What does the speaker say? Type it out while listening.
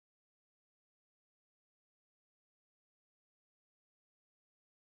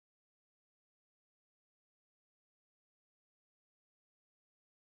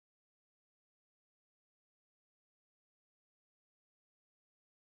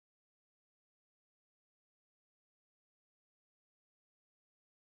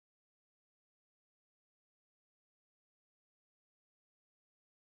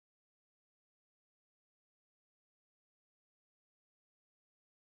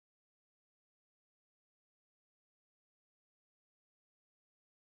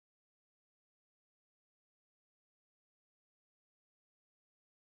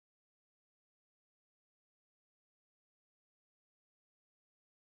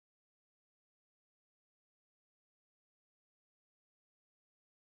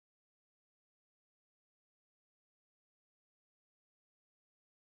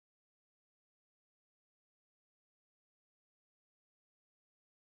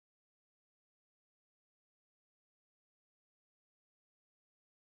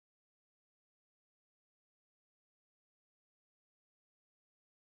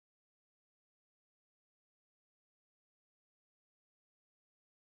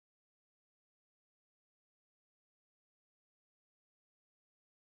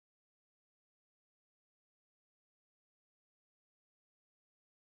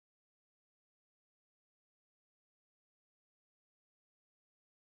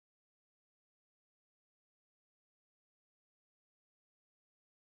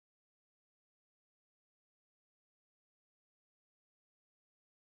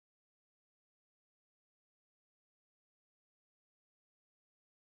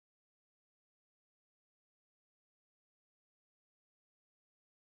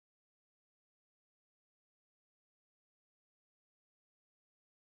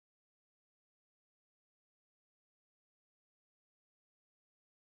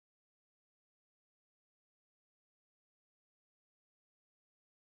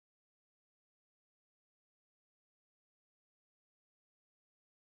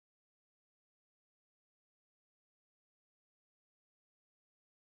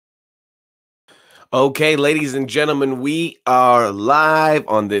Okay, ladies and gentlemen, we are live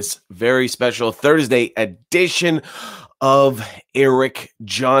on this very special Thursday edition of Eric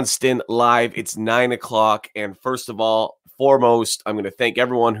Johnston Live. It's 9 o'clock, and first of all, foremost, I'm going to thank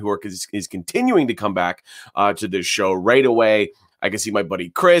everyone who is continuing to come back to this show right away. I can see my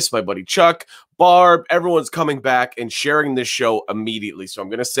buddy Chris, my buddy Chuck, Barb, everyone's coming back and sharing this show immediately. So I'm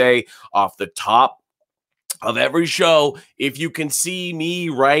going to say off the top of every show, if you can see me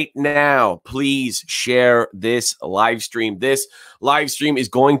right now, please share this live stream. This live stream is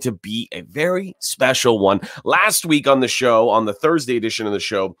going to be a very special one. Last week on the show, on the Thursday edition of the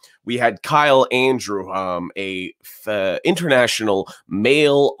show, we had Kyle Andrew, international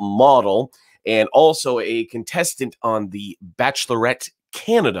male model, and also a contestant on the Bachelorette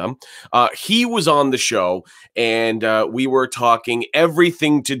Canada. He was on the show, and we were talking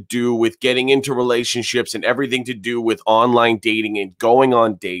everything to do with getting into relationships and everything to do with online dating and going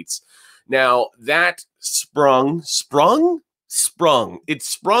on dates. Now that sprung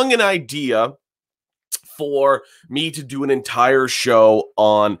an idea for me to do an entire show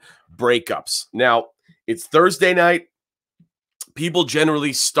on breakups. Now it's Thursday night. People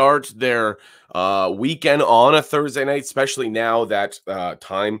generally start their weekend on a Thursday night, especially now that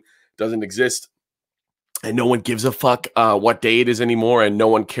time doesn't exist and no one gives a fuck what day it is anymore, and no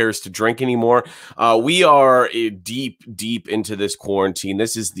one cares to drink anymore. We are deep into this quarantine.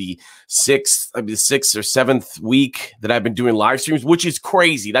 This is the sixth or seventh week that I've been doing live streams, which is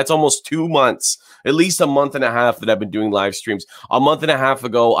crazy. That's almost 2 months. At least a month and a half that I've been doing live streams. A month and a half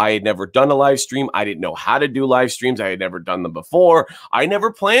ago, I had never done a live stream. I didn't know how to do live streams. I had never done them before. I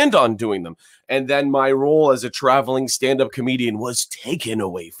never planned on doing them. And then my role as a traveling stand-up comedian was taken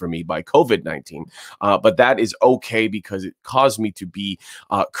away from me by COVID-19. But that is okay because it caused me to be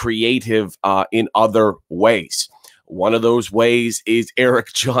creative in other ways. One of those ways is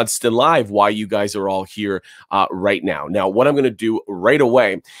Eric Johnston Live, why you guys are all here right now. Now, what I'm going to do right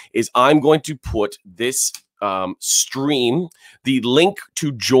away is I'm going to put this stream, the link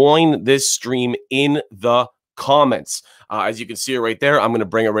to join this stream in the comments. As you can see it right there, I'm going to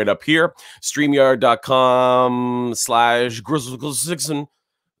bring it right up here. StreamYard.com/Grizzle6.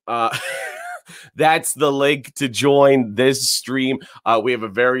 That's the link to join this stream. We have a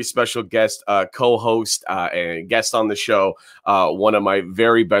very special guest, co-host, and guest on the show. One of my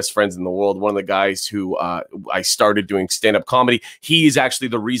very best friends in the world. One of the guys who I started doing stand-up comedy. He is actually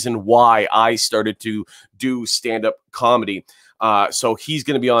the reason why I started to do stand-up comedy. So he's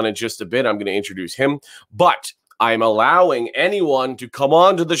going to be on in just a bit. I'm going to introduce him. But I'm allowing anyone to come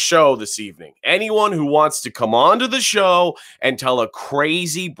on to the show this evening. Anyone who wants to come on to the show and tell a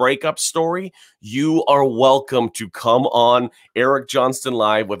crazy breakup story, you are welcome to come on Eric Johnston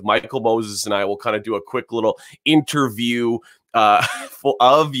Live with Michael Moses, and I will kind of do a quick little interview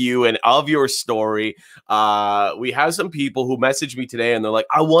of you and of your story. We have some people who messaged me today, and they're like,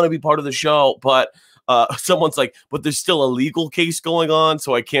 I want to be part of the show, but someone's like, but there's still a legal case going on,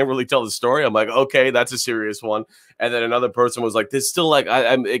 so I can't really tell the story. I'm like, okay, that's a serious one. And then another person was like, there's still like,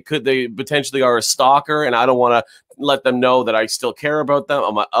 they potentially are a stalker, and I don't want to let them know that I still care about them.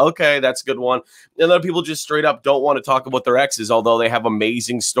 I'm like, okay, that's a good one. And then people just straight up don't want to talk about their exes, although they have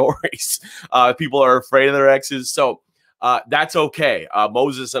amazing stories. People are afraid of their exes, so that's okay.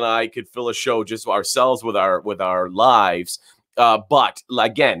 Moses and I could fill a show just ourselves with our lives. But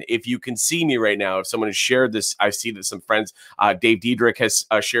again, if you can see me right now, if someone has shared this, I see that some friends, Dave Diedrich has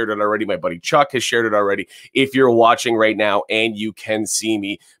shared it already. My buddy Chuck has shared it already. If you're watching right now and you can see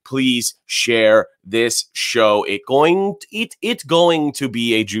me, please share this show. It's going to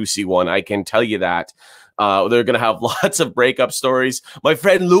be a juicy one. I can tell you that. They're going to have lots of breakup stories. My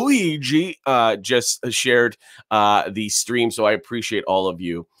friend Luigi just shared the stream, so I appreciate all of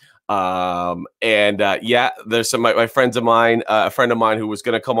you. Yeah, there's some my friends of mine, a friend of mine who was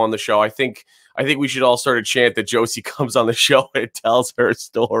going to come on the show. I think we should all start a chant that Josie comes on the show and tells her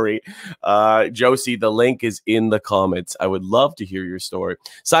story. Josie, the link is in the comments. I would love to hear your story.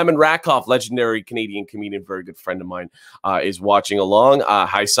 Simon Rakoff, legendary Canadian comedian, very good friend of mine, is watching along.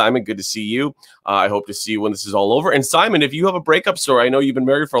 Hi, Simon. Good to see you. I hope to see you when this is all over. And Simon, if you have a breakup story, I know you've been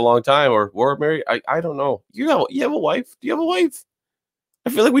married for a long time or were married. I don't know. You have a wife? Do you have a wife? I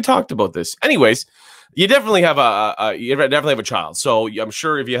feel like we talked about this. Anyways, you definitely have a child. So I'm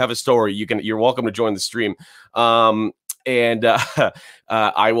sure if you have a story, you're welcome to join the stream. I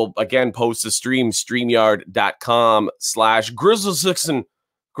will again post the stream, StreamYard.com/Grizzle6.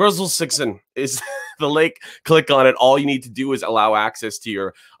 Grizzle6 is the link. Click on it. All you need to do is allow access to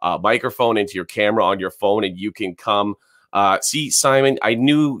your microphone and to your camera on your phone, and you can come See, Simon, I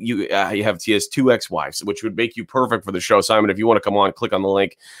knew you he has 2 ex-wives, which would make you perfect for the show. Simon, if you want to come on, click on the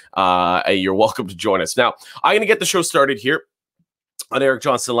link. You're welcome to join us. Now, I'm going to get the show started here on Eric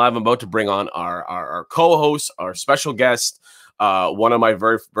Johnston Live. I'm about to bring on our co-host, our special guest, one of my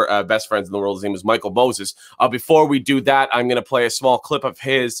very best friends in the world. His name is Michael Moses. Before we do that, I'm going to play a small clip of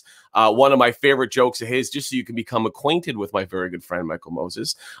his, one of my favorite jokes of his, just so you can become acquainted with my very good friend, Michael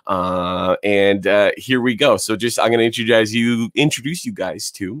Moses. And here we go. So I'm going to introduce you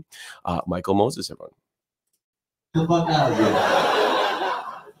guys to Michael Moses, everyone. The fuck out of here.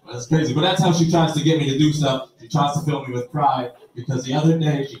 That's crazy. But that's how she tries to get me to do stuff. She tries to fill me with pride. Because the other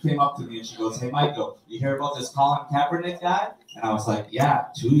day, she came up to me and she goes, "Hey, Michael, you hear about this Colin Kaepernick guy?" And I was like, "Yeah,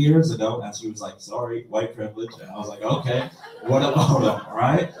 2 years ago." And she was like, "Sorry, white privilege." And I was like, "Okay, what about him,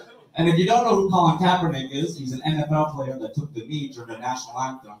 right?" And if you don't know who Colin Kaepernick is, he's an NFL player that took the knee during the national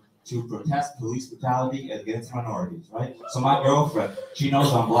anthem to protest police brutality against minorities, right? So my girlfriend, she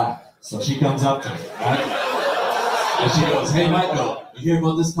knows I'm black. So she comes up to me, right? And she goes, "Hey, Michael, you hear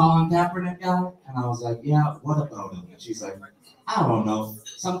about this Colin Kaepernick guy?" And I was like, "Yeah, what about him?" And she's like, "I don't know.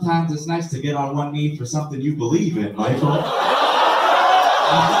 Sometimes it's nice to get on one knee for something you believe in, Michael." And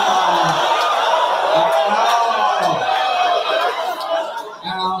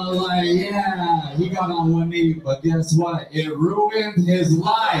I was like, "Yeah, he got on one knee, but guess what? It ruined his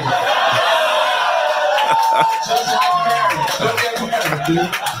life." Just like marriage. Don't get married,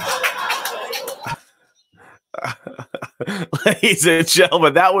 dude. Ladies and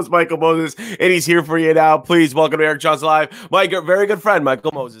gentlemen, that was Michael Moses, and he's here for you now. Please welcome to Eric Johnston Live, my very good friend,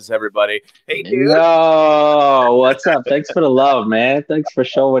 Michael Moses, everybody. Hey, dude. Yo, what's up? Thanks for the love, man. Thanks for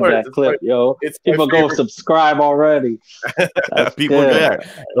showing that clip, yo. People go subscribe already. People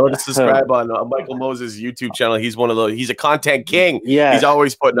go to subscribe on Michael Moses' YouTube channel. He's he's a content king. Yeah, he's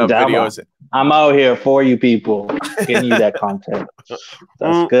always putting up videos. I'm out here for you people, getting you that content.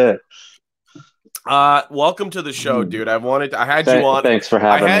 That's good. Welcome to the show, dude. I had you on. Thanks for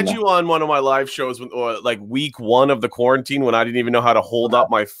having me. I had you on one of my live shows like week 1 of the quarantine when I didn't even know how to hold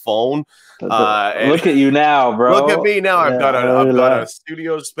up my phone. Look at you now, bro. Look at me now. I've got a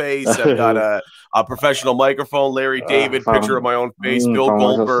studio space. I've got a professional microphone. Larry David, picture of my own face. Bill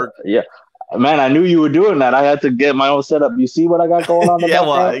Goldberg. Yeah. Man, I knew you were doing that. I had to get my own setup. You see what I got going on? Yeah,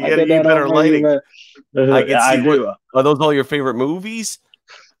 well, you better lighting. I can see. Are those all your favorite movies?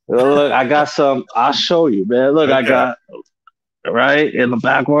 Look, I got some. I'll show you, man. Look, okay. I got right in the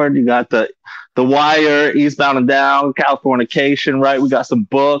backward. You got the Wire, Eastbound and Down, Californication. Right, we got some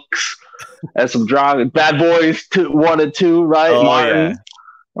books and some drawing. Bad Boys 1 and 2. Right, oh, Martin. Yeah.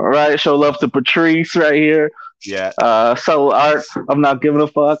 All right, show love to Patrice right here. Yeah. Subtle Art. I'm not giving a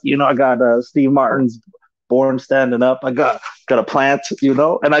fuck. You know, I got Steve Martin's Born Standing Up. I got a Plant. You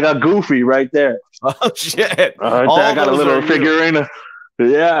know, and I got Goofy right there. Oh shit! I got a little figurine.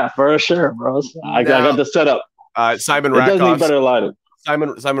 Yeah, for sure, bro. I got the setup. Simon Rakoff.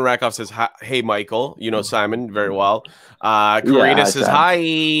 Simon Rakoff says, "Hey, Michael." You know Simon very well. Karina says, "Hi."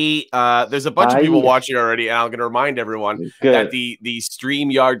 There's a bunch of people watching already, and I'm going to remind everyone that the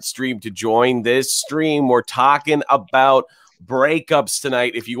StreamYard stream to join this stream. We're talking about breakups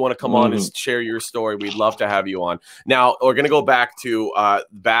tonight. If you want to come on and share your story, we'd love to have you on. Now we're going to go back to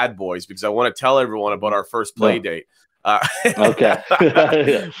Bad Boys because I want to tell everyone about our first play date. Okay.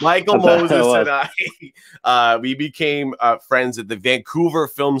 Michael Moses and I, we became friends at the Vancouver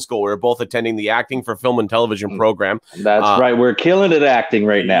Film School. We were both attending the Acting for Film and Television program. That's right. We're killing it acting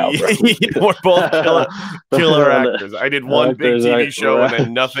right now, bro. We're both killer actors. I did one big TV show and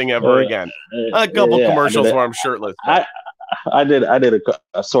then nothing ever again. A couple commercials where I'm shirtless. I did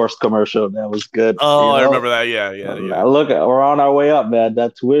a Source commercial that was good. Oh, I remember that. Yeah. Look, we're on our way up, man.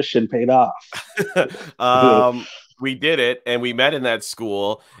 That tuition paid off. We did it, and we met in that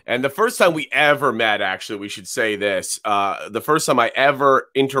school. And the first time we ever met, actually, we should say this. The first time I ever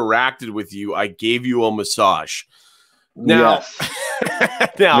interacted with you, I gave you a massage. Now,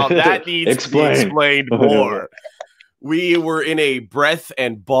 now that needs to be explained more. We were in a breath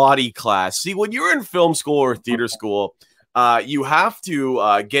and body class. See, when you're in film school or theater school, you have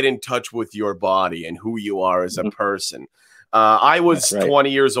to get in touch with your body and who you are as a person. I was 20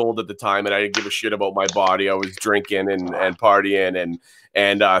 years old at the time, and I didn't give a shit about my body. I was drinking and partying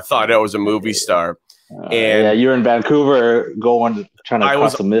and thought I was a movie star. And you're in Vancouver trying to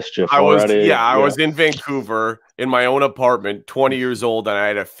cause some mischief already. I was in Vancouver in my own apartment, 20 years old, and I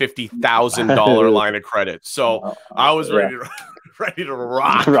had a $50,000 line of credit. So I was ready to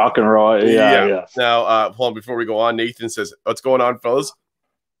rock and roll. Yeah. Now, hold on, before we go on, Nathan says, "What's going on, fellas?"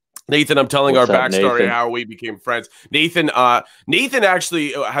 Nathan, I'm telling What's our up, backstory Nathan? how we became friends. Nathan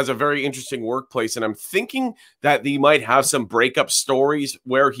actually has a very interesting workplace, and I'm thinking that he might have some breakup stories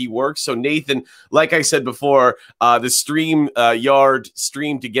where he works. So Nathan, like I said before, the stream yard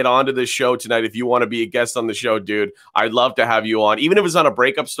stream to get onto the show tonight. If you want to be a guest on the show, dude, I'd love to have you on. Even if it's not a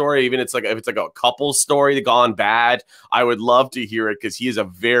breakup story, even if it's like a couple story that gone bad, I would love to hear it because he has a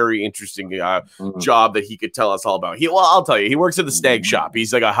very interesting job that he could tell us all about. I'll tell you, he works at the Stag Shop.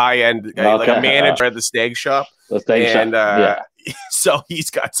 He's like a high-end, like a manager at the Stag Shop. The Stag Shop. Yeah. So he's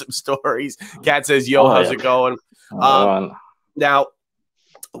got some stories. Kat says, "Yo, how's it going?" Now,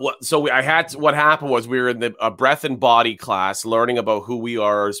 what happened was we were in the breath and body class, learning about who we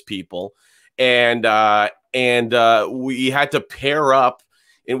are as people, and we had to pair up.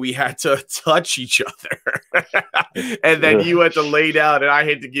 And we had to touch each other. And then you had to lay down, and I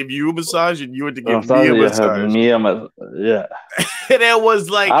had to give you a massage, and you had to give me a massage. Yeah. And it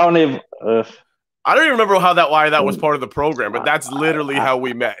was like I don't even remember why that was part of the program, but that's literally how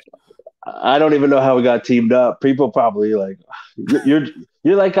we met. I don't even know how we got teamed up. People probably like you're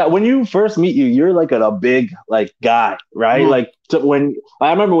like when you first meet you're like a big like guy, right? Like when I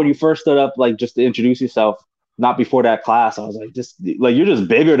remember when you first stood up, like just to introduce yourself. Not before that class, I was like, you're just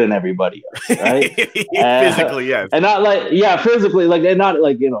bigger than everybody else, right? Physically, yes, and not like physically, like and not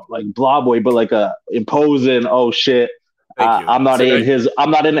like like blob boy, but like a imposing. Oh shit, I'm not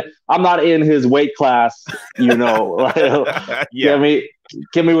in his weight class, you know. Yeah,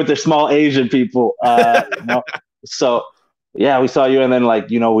 get me with the small Asian people, you know? So. Yeah, we saw you, and then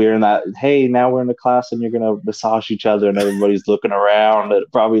we were in that. Hey, now we're in the class, and you're gonna massage each other, and everybody's looking around, and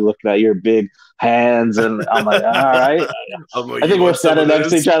probably looking at your big hands, and I'm like, all right. I think we're standing next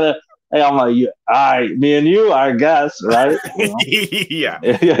to each other. Hey, I'm like, all right, me and you, I guess, right? Yeah.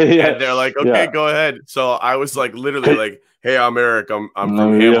 And they're like, okay, go ahead. So I was like, literally, like, hey, I'm Eric, I'm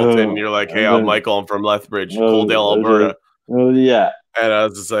from Hamilton. And you're like, hey, I'm Michael, I'm from Lethbridge, Coaldale, Alberta. Yeah. And I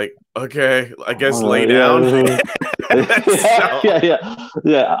was just like, okay, I guess lay down.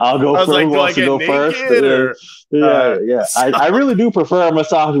 Yeah. I'll go first. Like, do I get naked? I really do prefer a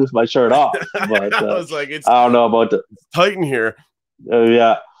massage with my shirt off. But I was like, I don't know about the tight in here.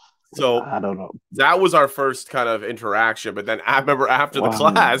 Yeah. So I don't know. That was our first kind of interaction. But then I remember after the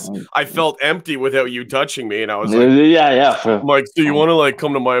class, I felt empty without you touching me, and I was like, I'm like, so you want to like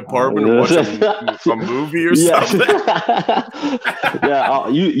come to my apartment and watch a movie or something? Yeah,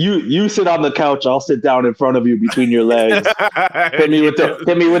 you sit on the couch. I'll sit down in front of you between your legs. hit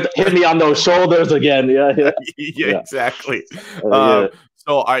me on those shoulders again. Yeah, exactly.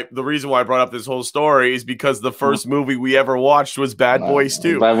 So the reason why I brought up this whole story is because the first movie we ever watched was Bad Boys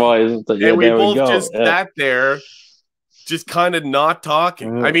 2. Bad Boys. And we both just sat there, just kind of not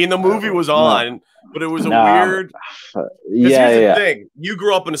talking. I mean, the movie was on, but it was a weird. Here's the thing: you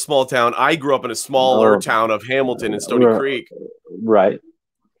grew up in a small town. I grew up in a smaller town of Hamilton and Stony Creek. Right.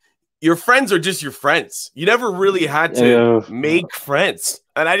 Your friends are just your friends. You never really had to make friends,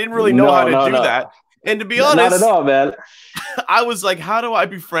 and I didn't really know how to do that. And to be honest, not at all, man. I was like, how do I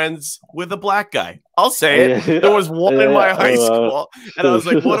be friends with a black guy? I'll say it. There was one in my high school, and I was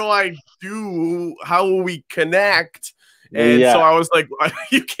like, what do I do? How will we connect? And so I was like,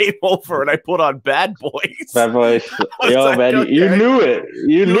 you came over, and I put on Bad Boys. Bad Boys. Yo, like, man, okay. You knew it.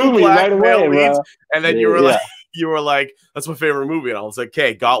 You knew me right away, bro. And then you were like, that's my favorite movie. And I was like,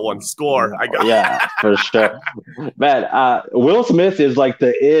 okay, got one. Score. I got for sure. Man, Will Smith is like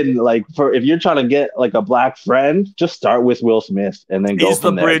the for if you're trying to get like a black friend, just start with Will Smith and then go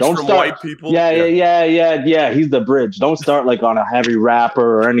from there. He's the bridge from white people. Yeah. He's the bridge. Don't start like on a heavy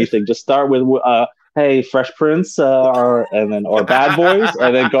rapper or anything. Just start with hey, Fresh Prince or Bad Boys,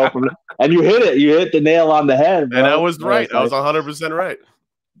 and then go from there. And you hit it. You hit the nail on the head, bro. And I was right. I was 100% right.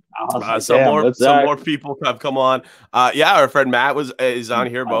 Some more people have come on. Our friend Matt is on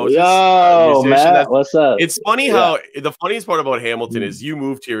here. Moses, Matt, what's up? It's funny how the funniest part about Hamilton is you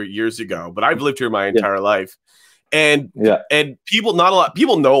moved here years ago, but I've lived here my entire life, and people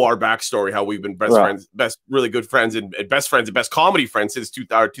know our backstory, how we've been best friends, really good friends, and best comedy friends since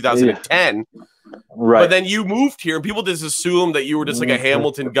 2010. Right. But then you moved here, and people just assume that you were just like a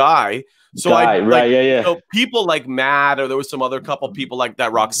Hamilton guy. So So people like Matt, or there was some other couple people like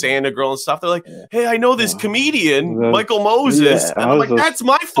that Roxana girl and stuff. They're like, hey, I know this comedian, Michael Moses. And I'm like, that's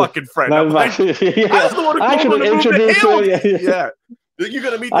my fucking friend. I'm like, I was the one who told him to move to Hamilton. Yeah. You're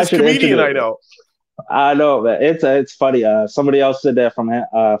going to meet this comedian I know. I know, man. It's funny. Somebody else said that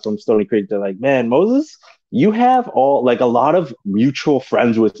from Stony Creek. They're like, man, Moses, you have a lot of mutual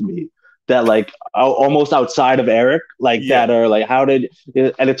friends with me that like almost outside of Eric, like that are like, how did,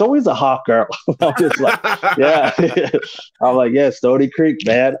 and it's always a hot girl. I'm just like, yeah. I'm like, yeah, Stony Creek,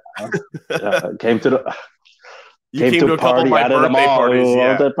 man. Came to the came to a couple of my birthday parties.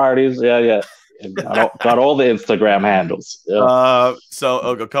 Birthday parties, yeah. Got all the Instagram handles. Yeah. So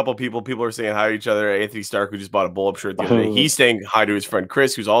a couple people are saying hi to each other. Anthony Stark, who just bought a Bulb shirt the other day, he's saying hi to his friend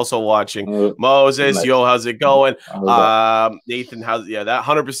Chris, who's also watching. Moses, nice. Yo, how's it going? Nathan, how's that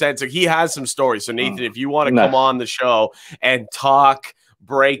 100%? So he has some stories. So Nathan, if you want to come on the show and talk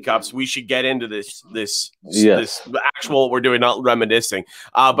breakups, we should get into this actual what we're doing, not reminiscing.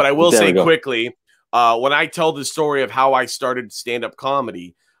 But I will say quickly, when I tell the story of how I started stand-up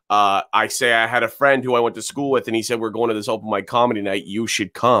comedy, I say I had a friend who I went to school with, and he said, we're going to this open mic comedy night. You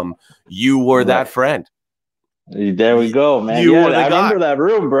should come. You were that friend. There we go, man. I remember that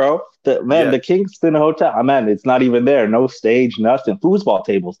room, bro. The Kingston Hotel. Man, it's not even there. No stage, nothing. Foosball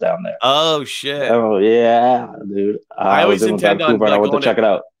tables down there. Oh, shit. Oh, yeah, dude. I always intend on I went to check it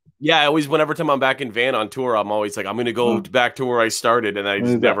out. Yeah, I always, whenever time I'm back in Van on tour, I'm always like, I'm going to go back to where I started, and I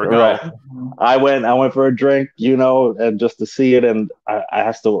just never go. Right. I went for a drink, and just to see it, and I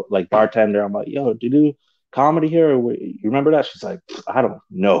asked the bartender, I'm like, yo, do you do comedy here? Or you remember that? She's like, I don't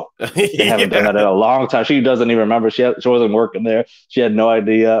know. They haven't done that in a long time. She doesn't even remember. She wasn't working there. She had no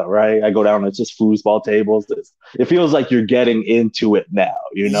idea, right? I go down, it's just foosball tables. It feels like you're getting into it now,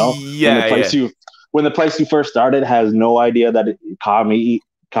 Yeah. When the place you first started has no idea that comedy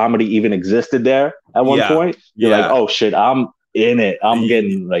even existed there at one point. You're like, oh shit, I'm in it. I'm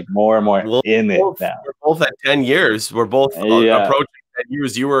getting like more and more in it now. We're both at 10 years. We're both approaching 10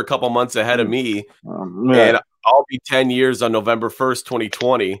 years. You were a couple months ahead of me, and I'll be 10 years on November 1st,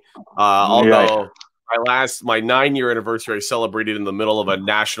 2020. Although my 9-year anniversary I celebrated in the middle of a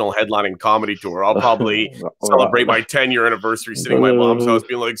national headlining comedy tour. I'll probably celebrate my 10-year anniversary sitting in my mom's house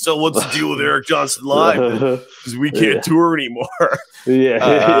being like, so what's the deal with Eric Johnston Live? Because we can't tour anymore.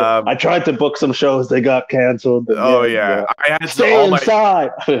 I tried to book some shows. They got canceled. I had stay inside.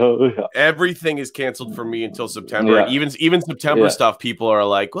 Everything is canceled for me until September. Even September stuff, people are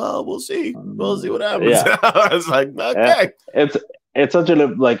like, well, we'll see. We'll see what happens. I was like, okay. It's such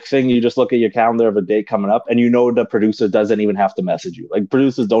a thing. You just look at your calendar of a date coming up, and the producer doesn't even have to message you. Like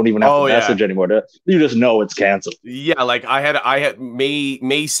producers don't even have to message anymore. You just know it's canceled. Yeah, like I had May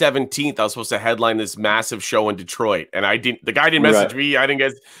 17th. I was supposed to headline this massive show in Detroit, and I didn't. The guy didn't message me. I didn't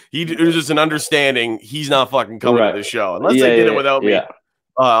guess. It was just an understanding. He's not fucking coming to the show unless they did it without me.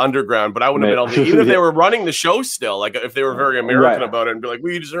 Underground, but I wouldn't have been able to, even if they were running the show still, like if they were very American about it and be like,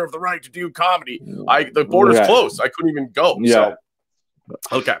 we deserve the right to do comedy. The border's closed. I couldn't even go. So.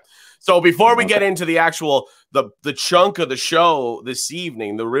 Okay, so before we get into the actual the chunk of the show this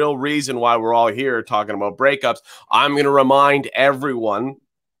evening, the real reason why we're all here talking about breakups, I'm going to remind everyone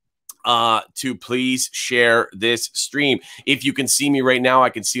to please share this stream. If you can see me right now, I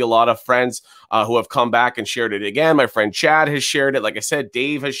can see a lot of friends who have come back and shared it again. My friend Chad has shared it. Like I said,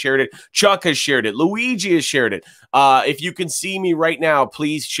 Dave has shared it. Chuck has shared it. Luigi has shared it. If you can see me right now,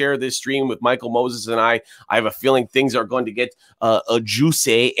 please share this stream with Michael Moses and I. I have a feeling things are going to get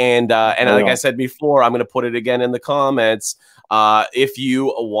juicy. And like I said before, I'm going to put it again in the comments. If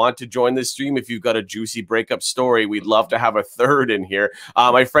you want to join this stream, if you've got a juicy breakup story, we'd love to have a third in here.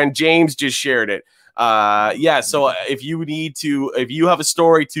 My friend James just shared it. So if you have a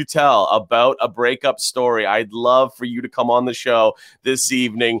story to tell about a breakup story, I'd love for you to come on the show this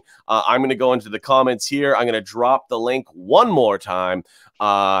evening. I'm going to go into the comments here. I'm going to drop the link one more time.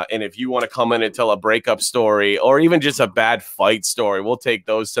 And if you want to come in and tell a breakup story or even just a bad fight story, we'll take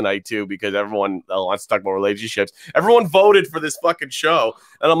those tonight too, because everyone wants to talk about relationships. Everyone voted for this fucking show.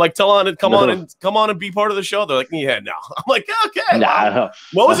 And I'm like, come on and be part of the show. They're like, yeah, no. I'm like, okay.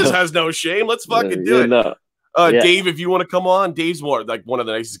 Moses has no shame. Let's fucking do it. Dave, if you want to come on, Dave's more like one of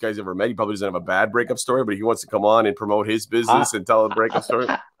the nicest guys I've ever met. He probably doesn't have a bad breakup story, but he wants to come on and promote his business and tell a breakup story.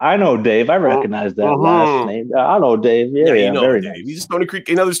 I know Dave. I recognize that last name. I know Dave. Yeah, you know very Dave. Nice. He's a Stony Creek,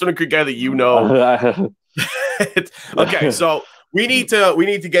 another Stony Creek guy that you know. Okay, so we need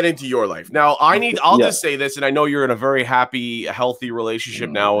to get into your life now. I'll just say this, and I know you're in a very happy, healthy relationship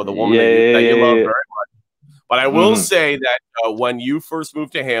now with a woman that you love very much. But I will say that when you first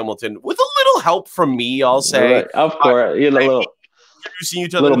moved to Hamilton, with a little help from me, I'll say, of course, introducing you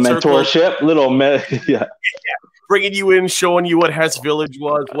to little mentorship, bringing you in, showing you what Hess Village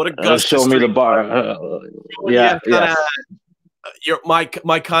was, what Augusta show me the bar, you're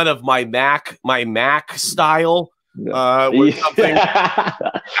my Mac style, with something.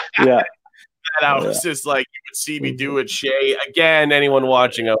 that I was just like, you would see me do it, Shay. Again, anyone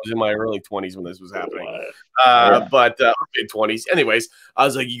watching, I was in my early 20s when this was happening. But mid-20s. Anyways, I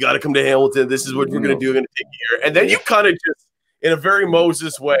was like, you got to come to Hamilton. This is what we're going to do. We're going to take you here. And then you kind of just, in a very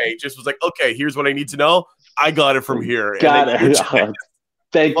Moses way, just was like, okay, here's what I need to know. I got it from here. Got it.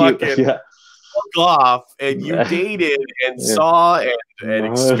 Thank you. Yeah. Off, and you dated and saw and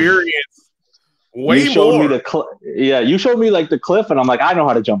experienced way you showed more. Me you showed me like the cliff, and I'm like, I know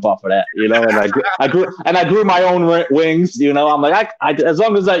how to jump off of that, you know. And I grew my own wings, you know. I'm like, as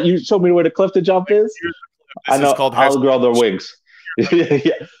long as you showed me where the cliff to jump is, I know I'll grow their wings.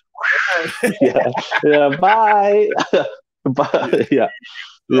 yeah. Bye. Bye. Yeah.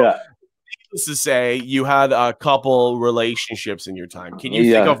 Needless to say, you had a couple relationships in your time. Can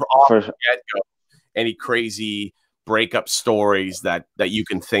you think of off the get-go any crazy breakup stories that you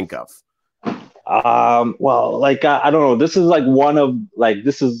can think of? Well, like I don't know. This is like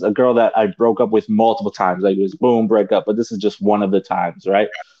this is a girl that I broke up with multiple times. Like it was boom, breakup, but this is just one of the times, right?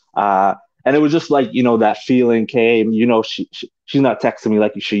 And it was just like, you know, that feeling came. You know, she's not texting me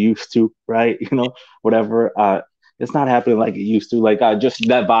like she used to, right? You know, whatever. It's not happening like it used to. Like just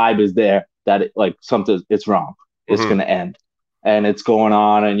that vibe is there. That it's wrong. It's gonna end, and it's going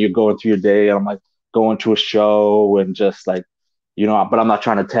on, and you're going through your day. And I'm like going to a show, and just like, you know, but I'm not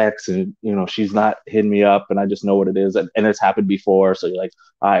trying to text, and you know, she's not hitting me up, and I just know what it is, and it's happened before. So you're like,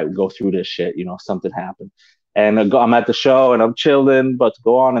 all right, we'll go through this shit. You know, something happened, and I'm at the show, and I'm chilling, about to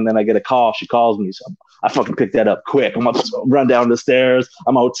go on, and then I get a call. She calls me, so I fucking pick that up quick. I'm up, run down the stairs.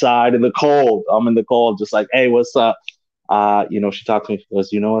 I'm outside in the cold. I'm in the cold, just like, hey, what's up? You know, she talked to me. She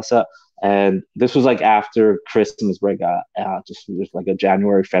goes, you know what's up? And this was like after Christmas break, just like a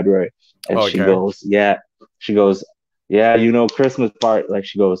January, February. And she goes, yeah. She goes, yeah, you know, Christmas part. Like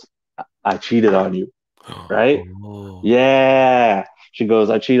she goes, I cheated on you, right? Oh. Yeah. She goes,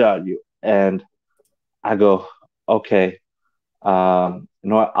 I cheated on you. And I go, okay. You know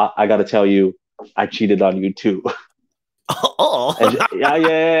what? I got to tell you, I cheated on you too. Oh.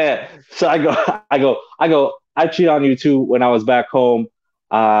 Yeah. So I go, I cheated on you too when I was back home.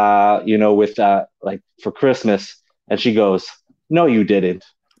 You know, with like for Christmas. And she goes, no, you didn't.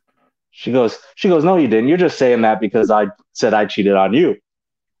 She goes, no, you didn't. You're just saying that because I said I cheated on you.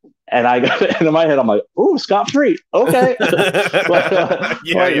 And and in my head, I'm like, ooh, scot-free. Okay. Like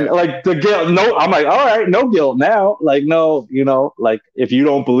the guilt. No, I'm like, all right, no guilt now. Like, no, you know, like if you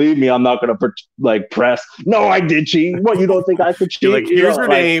don't believe me, I'm not going to press. No, I did cheat. What, you don't think I could cheat? You're like, here's her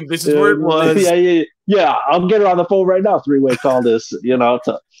name. This is where it was. Yeah. I'll get her on the phone right now. 3-way call this, you know,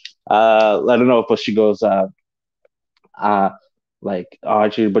 to let her know. But she goes, like, oh, I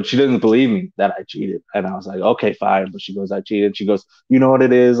cheated, but she didn't believe me that I cheated. And I was like, okay, fine. But she goes, I cheated. She goes, you know what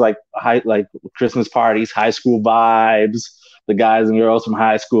it is? Like Christmas parties, high school vibes, the guys and girls from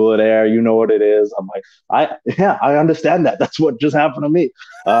high school are there. You know what it is? I'm like, I understand that. That's what just happened to me.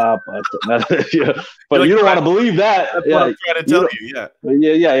 But like, you don't want to believe that. That's what I'm trying to tell you. Yeah.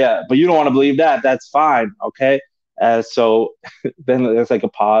 But you don't want to believe that. That's fine. Okay. So then there's like a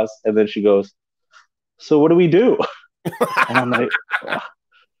pause. And then she goes, so what do we do? And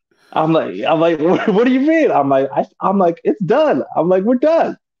I'm like, what do you mean? I'm like, it's done. I'm like, we're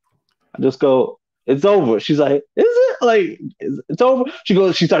done. I just go, it's over. She's like, is it? Like, it's over.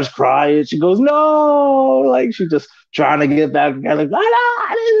 She starts crying. She goes, no. Like, she's just trying to get back together. Like,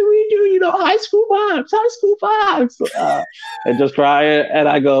 I didn't read you, you know, high school vibes. And just crying. And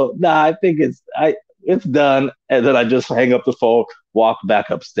I go, nah, I think it's done. And then I just hang up the phone, walk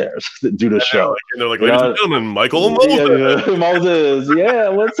back upstairs, do the show. And they're like, ladies and gentlemen, Michael Moses. Moses, yeah,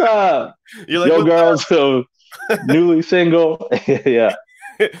 what's up? You're like, yo, girls, so newly single. Yeah.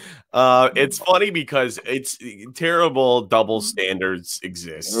 It's funny because it's terrible double standards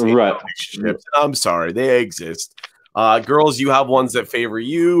exist. Right. I'm sorry, they exist. Girls, you have ones that favor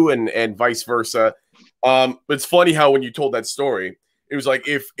you and vice versa. But it's funny how when you told that story, it was like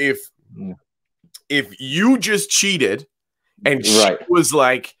if you just cheated and she was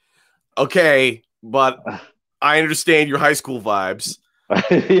like, okay, but I understand your high school vibes.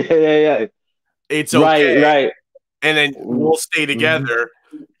 Yeah. It's okay. Right. And then we'll stay together.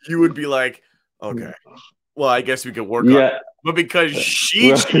 You would be like, okay, well, I guess we could work on it. But because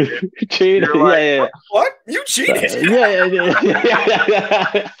she cheated, you're like, what? You cheated? Yeah.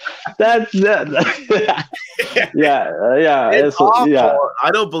 That's that. Yeah. It's awful. Yeah.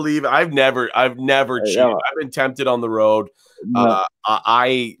 I don't believe it. I've never cheated. I've been tempted on the road.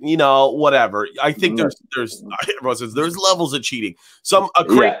 You know, whatever. I think there's everyone says there's levels of cheating. A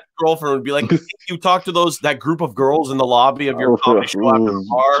crazy girlfriend would be like, if you talk to that group of girls in the lobby of your comedy show after the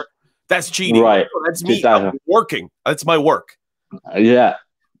bar, that's cheating. Right. That's me. I'm working. That's my work. Yeah.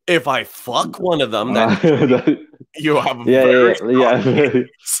 If I fuck one of them, then you have a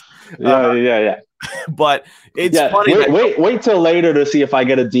yeah. But it's funny. Wait till later to see if I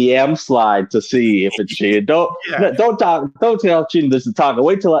get a DM slide to see if it's cheating. Don't tell cheating this to talk.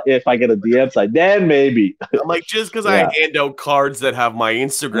 Wait till if I get a DM slide, then maybe. I'm like, just because I hand out cards that have my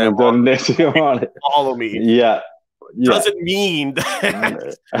Instagram on it, follow me. Yeah. Doesn't mean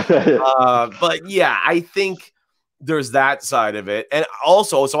that. But yeah, I think there's that side of it. And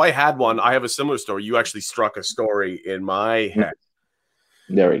also, so I have a similar story. You actually struck a story in my head.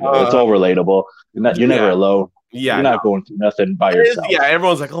 There we go. It's all relatable. You're never alone. Yeah, you're not going through nothing by yourself. Yeah,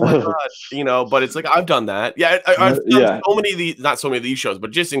 everyone's like, "Oh my god," but it's like I've done that. Yeah, I've done so many of these, not so many of these shows,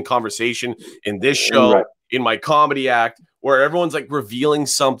 but just in conversation in this show, in my comedy act, where everyone's like revealing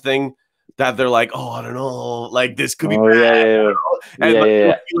something that they're like, "Oh, I don't know, like this could be bad."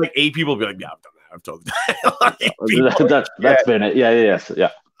 And like 8 people be like, "Yeah, I've done that. I've told that." That's been it. Yeah.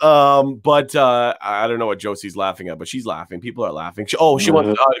 But I don't know what Josie's laughing at, but she's laughing. People are laughing. She wants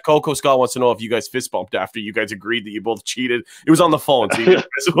Coco Scott wants to know if you guys fist bumped after you guys agreed that you both cheated. It was on the phone. So it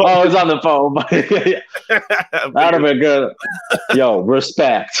was on the phone. That'd have been good. Yo,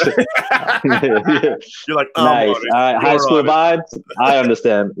 respect. You're like, nice. High school vibes. I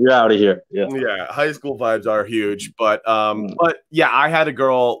understand. You're out of here. Yeah, high school vibes are huge. But yeah, I had a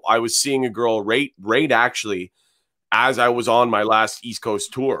girl. I was seeing a girl rate actually, as I was on my last East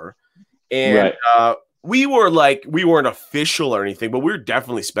Coast tour. And we weren't official or anything, but we were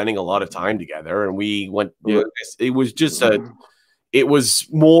definitely spending a lot of time together. And we went, it was just it was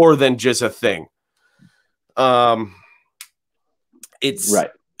more than just a thing. It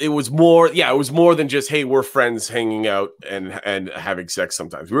was more than just, hey, we're friends hanging out and having sex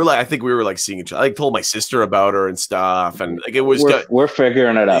sometimes. I think we were like seeing each other. I told my sister about her and stuff, and like it was we're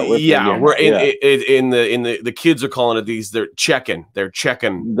figuring it out. The kids are calling it they're checking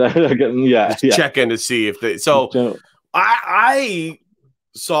checking to see if they I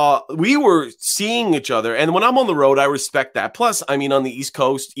saw we were seeing each other, and when I'm on the road, I respect that. Plus, I mean, on the East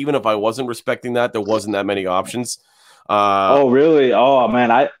Coast, even if I wasn't respecting that, there wasn't that many options. Oh really? Oh man,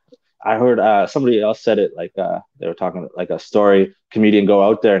 I heard somebody else said it, like they were talking like a story comedian go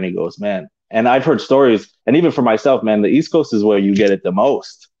out there and he goes, man, and I've heard stories, and even for myself, man, the East Coast is where you get it the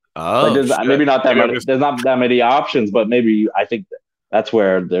most. Maybe not that many, there's not that many options, but maybe I think that's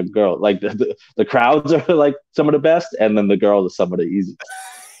where the girl, like the crowds are like some of the best, and then the girls are some of the easiest.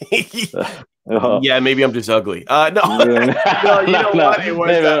 Yeah, maybe I'm just ugly. No,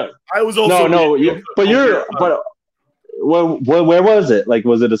 I was also where was it? Like,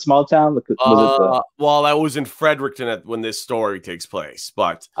 was it a small town? Well, I was in Fredericton when this story takes place,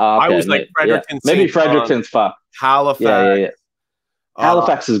 but I was like Fredericton. Maybe Fredericton's fuck. Halifax. Yeah.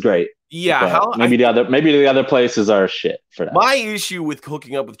 Halifax is great. Yeah, maybe the other places are shit for that. My issue with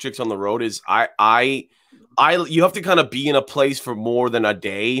hooking up with chicks on the road is you have to kind of be in a place for more than a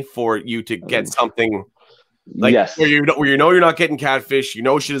day for you to get something. Like where you know you're not getting catfish, she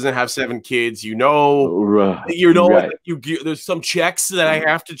doesn't have 7 kids, there's some checks that I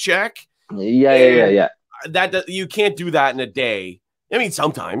have to check. Yeah. That you can't do that in a day. I mean,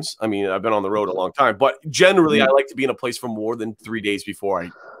 sometimes. I mean, I've been on the road a long time, but generally I like to be in a place for more than 3 days before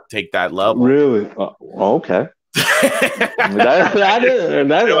I take that level. Really? Okay. I don't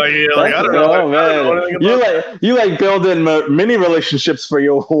know, man. You like building mini relationships for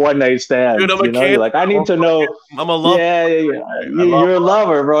your one night stand. Dude, you're like, I need to know. I'm a lover. Yeah. You're a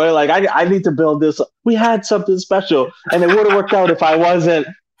lover, bro. Like, I need to build this. We had something special, and it would have worked out if I wasn't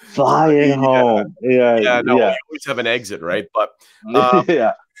flying home. We always have an exit, right? But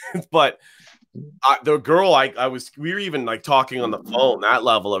but. The girl, we were even like talking on the phone, that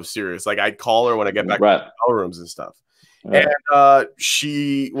level of serious. Like, I'd call her when I get back to the hotel rooms and stuff. And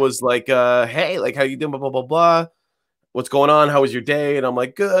she was like, hey, like, how you doing? Blah, blah, blah, blah. What's going on? How was your day? And I'm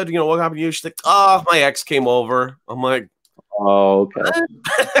like, good. What happened to you? She's like, oh, my ex came over. I'm like, oh,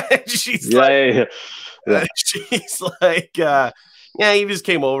 okay. She's like, yeah, he just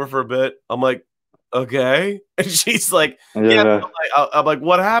came over for a bit. I'm like, okay. And she's like, I'm like,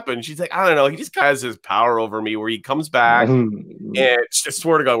 what happened? She's like, I don't know. He just kind of has his power over me where he comes back and just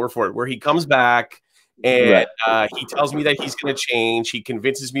swear to God, we're for it. Where he comes back and he tells me that he's going to change. He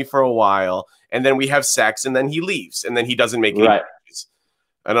convinces me for a while, and then we have sex, and then he leaves, and then he doesn't make any changes.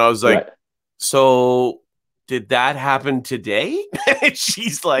 And I was like, so did that happen today? And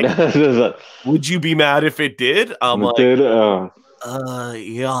she's like, would you be mad if it did? I'm like, yeah.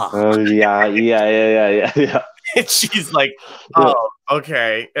 And she's like, oh,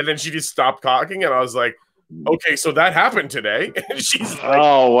 okay. And then she just stopped talking, and I was like, okay, so that happened today. And she's like,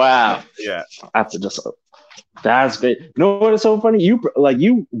 oh, wow. Yeah. I have to just That's great. You know what is so funny?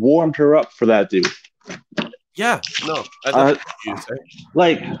 You warmed her up for that dude. Yeah, no, I you say.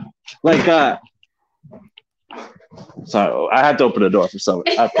 Like, sorry, I had to open the door for someone.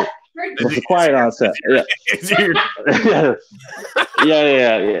 It's quiet on set. Yeah.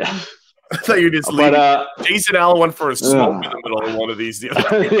 Yeah. I thought you were just leaving. Jason Allen went for a smoke in the middle of one of these. Yeah,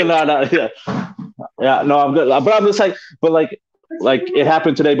 no, I'm good. But I'm just like it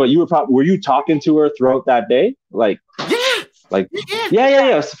happened today. But were you talking to her throughout that day?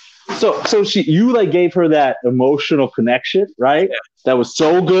 Yeah. So you like gave her that emotional connection, right? Yeah. That was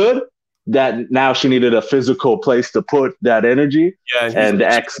so good that now she needed a physical place to put that energy. Yeah, and the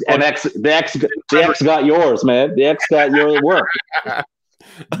ex got yours, man. The ex got your work.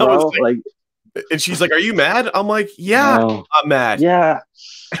 Bro, and she's like, "Are you mad?" I'm like, "Yeah, no. I'm mad." Yeah.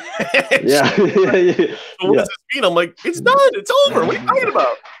 Yeah. So what does this mean? I'm like, "It's done. It's over. What are you talking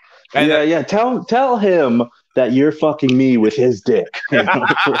about?" And Tell him that you're fucking me with his dick.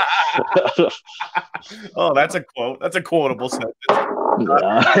 Oh, that's a quote. That's a quotable sentence.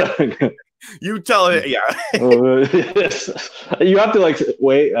 You tell it, yeah. You have to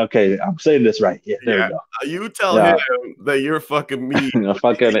wait. Okay, I'm saying this right. Yeah, there we go. You tell him that you're fucking me.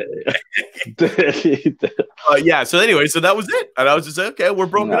 Fucking yeah. So anyway, so that was it, and I was just like, okay, we're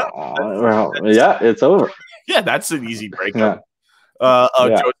broken up. Well, it's over. Yeah, that's an easy breakup.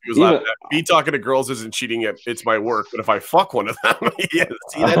 Josie was laughing at me talking to girls isn't cheating. It's my work, but if I fuck one of them, yeah,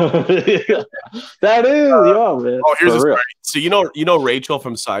 see that? That is, man. Oh, here's a story. So you know Rachel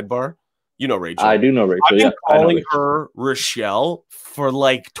from Sidebar. You know Rachel. I do know Rachel. I've been calling her Rochelle for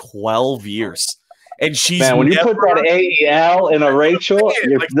like 12 years. And she's when you put that AEL in a Rachel,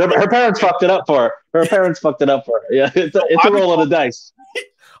 her parents fucked it up for her. Her parents fucked it up for her. Yeah, it's a roll of the dice.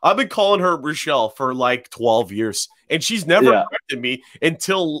 I've been calling her Rochelle for like 12 years. And she's never corrected me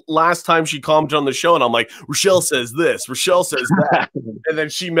until last time she commented on the show. And I'm like, Rochelle says this, Rochelle says that. And then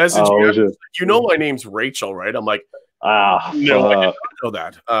she messaged me. Like, you know my name's Rachel, right? I'm like, no, I didn't know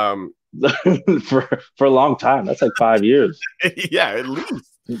that. For a long time. That's like 5 years. Yeah, at least.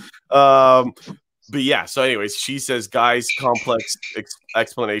 But yeah, so anyways, she says guys complex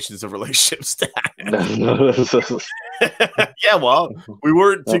explanations of relationship status. Yeah, well, we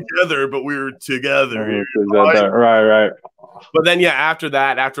weren't together, but we were together. Right. But then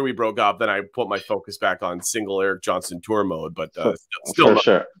after we broke up, then I put my focus back on single Eric Johnston tour mode, but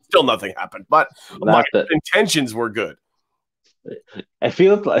still nothing happened. But my intentions were good. I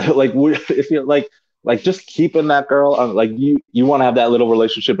feel like just keeping that girl on, like you want to have that little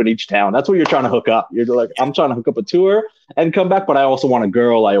relationship in each town. That's what you're trying to hook up. You're like, I'm trying to hook up a tour and come back, but I also want a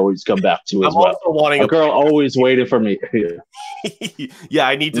girl I always come back to as well. Also wanting a girl always waiting for me. Yeah,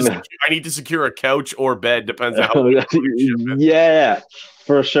 I need to secure a couch or bed, depends on how yeah,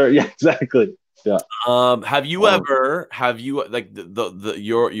 for sure. Yeah, exactly. Yeah. Have you like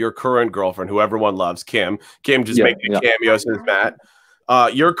your current girlfriend who everyone loves, Kim just making a cameo since Matt.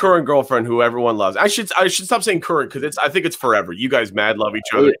 Your current girlfriend, who everyone loves. I should stop saying current because I think it's forever. You guys mad love each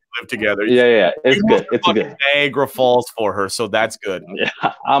other, you live together. Yeah, it's good. It's good. Niagara Falls for her, so that's good. Yeah,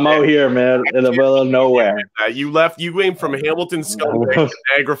 I'm out here, man, in the middle of nowhere. You came from Hamilton Scumbag to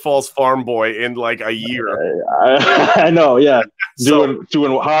Niagara Falls Farm Boy in like a year. I know, yeah. Doing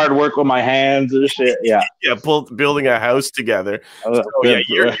hard work with my hands and shit. Yeah, building a house together. So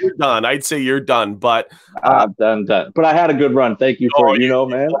you're done. I'd say you're done, but I'm done. But I had a good run. Thank you for it. You know,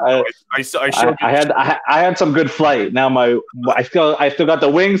 man. I had some good flight. Now I still got the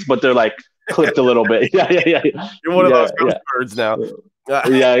wings, but they're like clipped a little bit. Yeah. You're one of those birds now.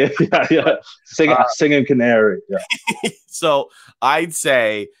 Yeah. Singing canary. Yeah. So I'd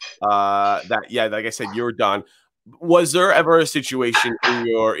say that like I said, you're done. Was there ever a situation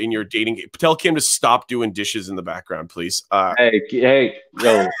in your dating? Tell Kim to stop doing dishes in the background, please. Hey,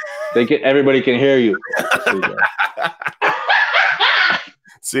 yo, everybody can hear you.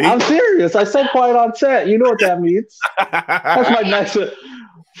 See? I'm serious. I said quiet on set. You know what that means. That's my next.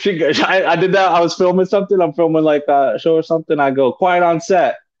 I did that. I was filming something. I'm filming like a show or something. I go quiet on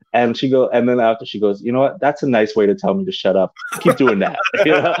set, and then after she goes, you know what? That's a nice way to tell me to shut up. Keep doing that.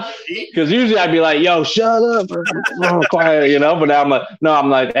 Because usually I'd be like, yo, shut up, quiet, But now I'm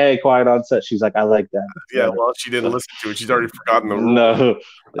like, hey, quiet on set. She's like, I like that. Yeah, well, she didn't listen to it. She's already forgotten the rule.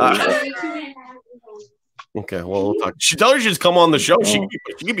 No. Okay, well, we'll talk. She told her she'd come on the show. She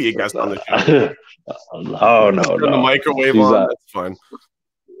could be a guest on the show. No. Turn the microwave on. That's fine.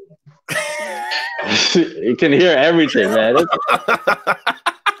 You can hear everything, man.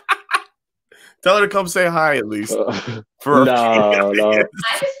 Tell her to come say hi at least. No.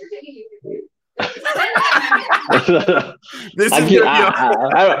 This I is keep,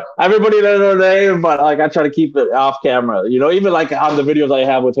 gonna everybody knows her name, but like I try to keep it off camera. You know, even like on the videos I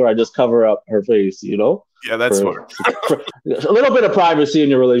have with her, I just cover up her face. You know. yeah, that's smart. For a little bit of privacy in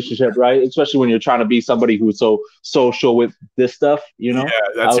your relationship, right? Especially when you're trying to be somebody who's so social with this stuff, you know,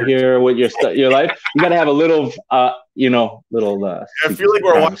 out here with your life. You got to have a little, you know, little. I feel like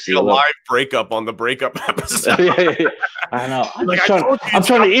we're watching a live breakup on the breakup episode. Yeah. I know. I'm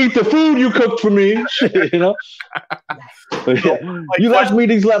trying to eat the food you cooked for me, you know. You left me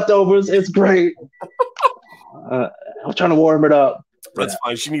these leftovers. It's great. I'm trying to warm it up. That's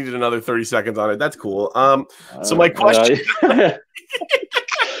fine. She needed another 30 seconds on it. That's cool. So my question.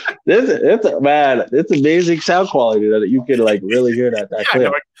 It's amazing sound quality that you can like really hear that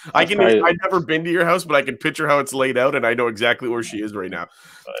clear. I've never been to your house, but I can picture how it's laid out, and I know exactly where she is right now.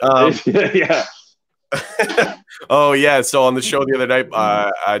 Yeah. Oh yeah. So on the show the other night,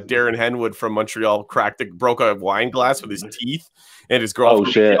 Darren Henwood from Montreal broke a wine glass with his teeth, and his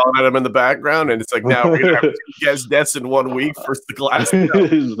girlfriend yelling at him in the background. And it's like, now we're gonna have 2 guest deaths in 1 week. First the glass, now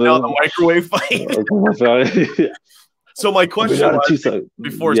the microwave fight. So my question was,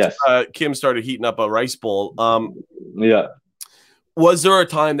 before Kim started heating up a rice bowl, was there a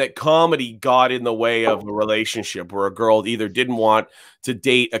time that comedy got in the way of a relationship where a girl either didn't want to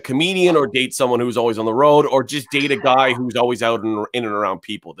date a comedian or date someone who's always on the road, or just date a guy who's always out in and around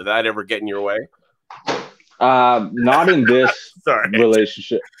people? Did that ever get in your way? Not in this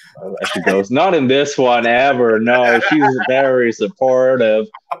relationship. She goes, not in this one ever. No, she's very supportive.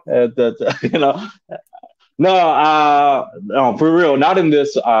 You know. No, for real, not in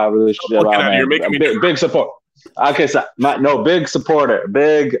this relationship. You're making me big support. Okay, so big supporter,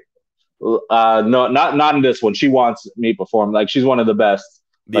 big. No, not in this one. She wants me to perform. Like, she's one of the best.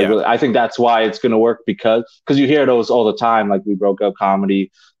 Like, I think that's why it's gonna work, because you hear those all the time. Like, we broke up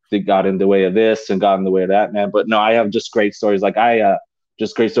comedy. They got in the way of this and got in the way of that, man. But no, I have just great stories. Like,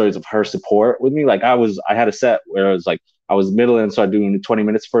 just great stories of her support with me. Like, I had a set where it was like I was middling, so I doing 20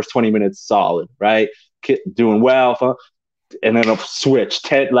 minutes. First 20 minutes solid, right? Doing well, and then a switch.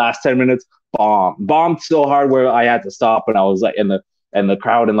 Last 10 minutes, bombed so hard where I had to stop, and I was like in the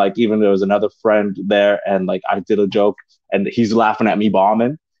crowd, and like even there was another friend there, and like I did a joke, and he's laughing at me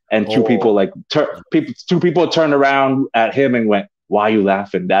bombing, and two people turned around at him and went, "Why are you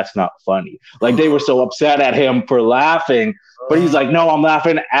laughing? That's not funny." Like, they were so upset at him for laughing, but he's like, "No, I'm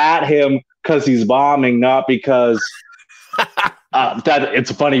laughing at him because he's bombing, not because that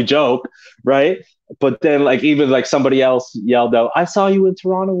it's a funny joke, right?" But then, like, even like somebody else yelled out, "I saw you in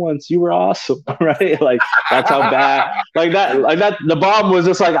Toronto once. You were awesome," right? Like, that's how bad. Like that. The bomb was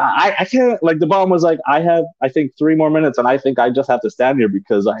just like, I can't. Like, the bomb was like, I think 3 more minutes, and I think I just have to stand here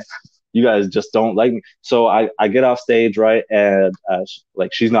because you guys just don't like me. So I get off stage, right, and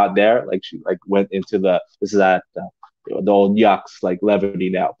like, she's not there. Like, she like went into the old yucks, like, levity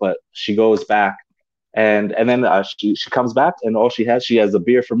now, but she goes back. And then she comes back, and she has a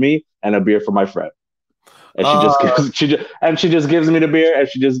beer for me and a beer for my friend. And she just gives me the beer, and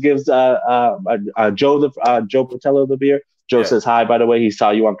she just gives Joe Patello the beer. Joe says hi, by the way. He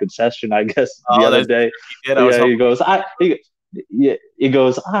saw you on concession, I guess, the other day. He goes, he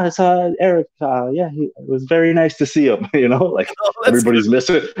goes, I saw Eric. It was very nice to see him. You know, like, everybody's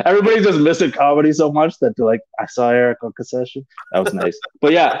just missing comedy so much that they're like, I saw Eric on concession. That was nice.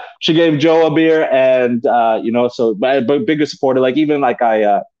 But yeah, she gave Joe a beer, and so but bigger supporter. Like, even like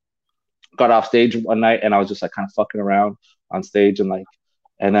I got off stage one night, and I was just like kind of fucking around on stage, and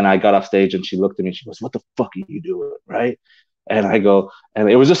then I got off stage, and she looked at me, and she goes, "What the fuck are you doing?" Right? And I go, and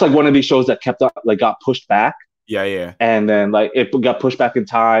it was just like one of these shows that kept on, like, got pushed back. Yeah. And then, like, it got pushed back in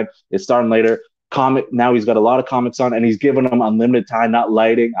time. It's starting later. Now he's got a lot of comics on, and he's giving them unlimited time, not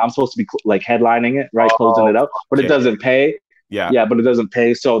lighting. I'm supposed to be like headlining it, right, closing it up, but it doesn't pay. Yeah, but it doesn't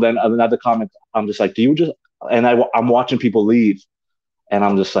pay. So then another comic, I'm just like, I'm watching people leave, and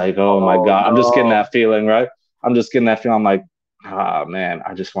I'm just like, oh my God, I'm just getting that feeling, right? I'm like, man,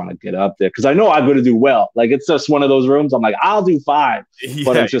 I just want to get up there, because I know I'm going to do well. Like, it's just one of those rooms. I'm like, I'll do fine,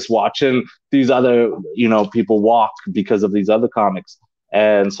 but I'm just watching these other, people walk because of these other comics,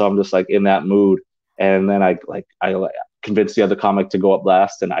 and so I'm just like in that mood. And then I convince the other comic to go up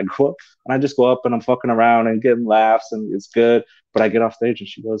last, and I go up, and I just go up, and I'm fucking around and getting laughs, and it's good. But I get off stage, and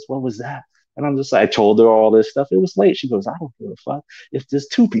she goes, "What was that?" And I'm just like, I told her all this stuff. It was late. She goes, "I don't give a fuck. If there's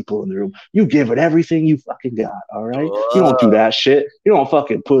 2 people in the room, you give it everything you fucking got. All right. You don't do that shit. You don't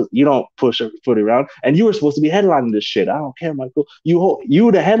fucking push every foot around. And you were supposed to be headlining this shit. I don't care, Michael.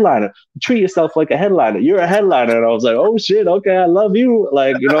 You the headliner. Treat yourself like a headliner. You're a headliner." And I was like, "Oh shit. Okay. I love you."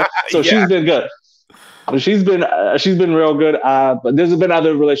 Like, so she's been good. She's been real good. But there's been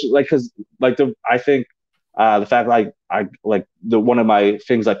other relations, like, cause like I think The fact like I like one of my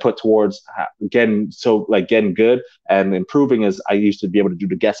things I put towards getting good and improving is I used to be able to do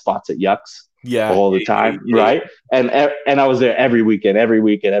the guest spots at Yucks all the time, right? And I was there every weekend.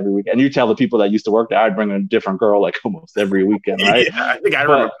 You tell the people that used to work there, I'd bring a different girl like almost every weekend, right? I think I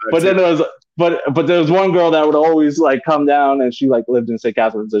remember. But then there was one girl that would always like come down, and she like lived in St.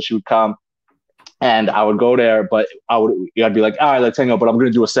 Catharines, and she would come. And I would go there, but I'd be like, all right, let's hang out. But I'm going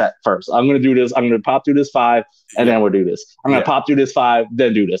to do a set first. I'm going to do this. I'm going to pop through this 5, and then we'll do this. I'm going to pop through this 5,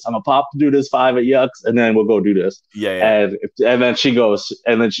 then do this. I'm going to pop through this 5 at Yucks, and then we'll go do this. And then she goes,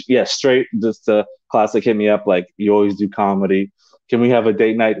 and then straight just the classic hit me up like, you always do comedy. Can we have a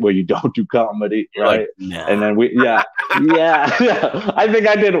date night where you don't do comedy, right? Like, nah. And then I think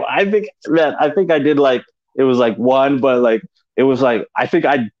I did like it was like one, but like. It was like, I think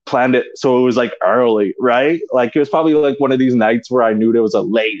I planned it so it was like early, right? Like it was probably like one of these nights where I knew there was a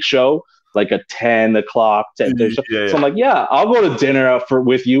late show, like a 10 o'clock, 10 show. So I'm like, yeah, I'll go to dinner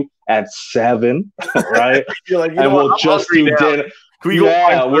with you at 7, right? You're like, and we'll just do dinner. Can we go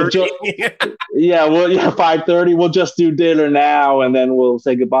 5:30? 5:30. We'll just do dinner now, and then we'll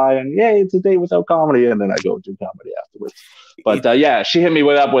say goodbye. And it's a day without comedy, and then I go do comedy afterwards. But she hit me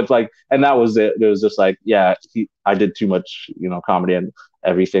up with like, and that was it. It was just like, I did too much, comedy, and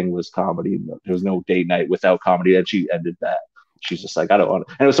everything was comedy. There was no date night without comedy, and she ended that. She's just like, I don't want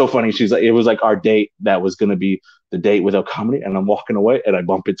to. And it was so funny. She's like, it was like our date that was going to be the date without comedy. And I'm walking away and I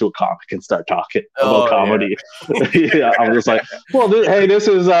bump into a comic and start talking about comedy. Yeah. I'm just like, well, this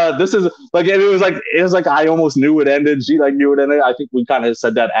is like, and it was like, I almost knew it ended. She like knew it ended. I think we kind of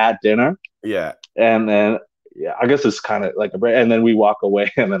said that at dinner. Yeah. And then, I guess it's kind of like a break. And then we walk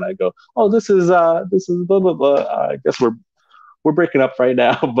away and then I go, oh, this is blah, blah, blah. I guess we're breaking up right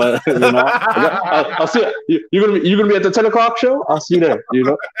now, but I'll see you. You're gonna be at the 10 o'clock show. I'll see you there.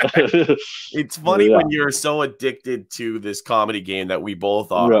 It's funny when you're so addicted to this comedy game that we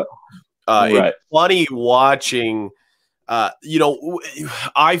both are. It's funny watching.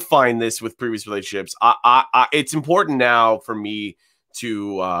 I find this with previous relationships. It's important now for me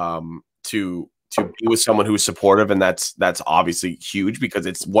to be with someone who's supportive, and that's obviously huge because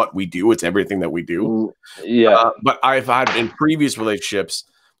it's what we do. It's everything that we do. But I've had in previous relationships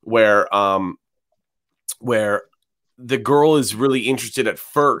where the girl is really interested at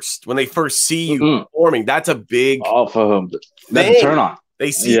first when they first see you performing. That's a big that's a turn on.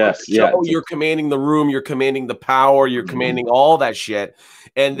 They see you're commanding the room, you're commanding the power, you're commanding all that shit,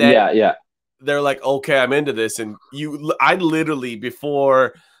 and then they're like, okay, I'm into this. And I literally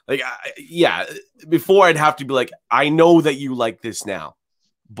before. Before I'd have to be like, I know that you like this now,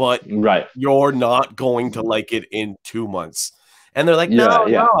 but you're not going to like it in 2 months. And they're like,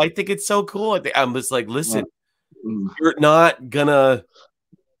 no, I think it's so cool. I'm just like, listen, you're not gonna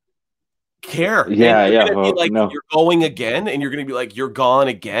care. You're going again, and you're gonna be like, you're gone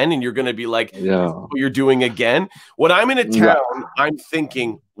again, and you're gonna be like, what you're doing again. When I'm in a town, I'm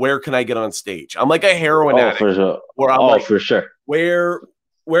thinking, where can I get on stage? I'm like a heroin addict. For sure. Where I'm for sure.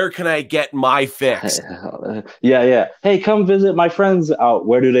 Where can I get my fix? Hey, come visit my friends out.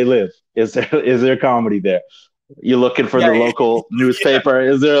 Where do they live? Is there comedy there? You're looking for the local newspaper.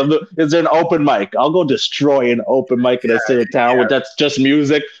 Is there an open mic? I'll go destroy an open mic in a city town where that's just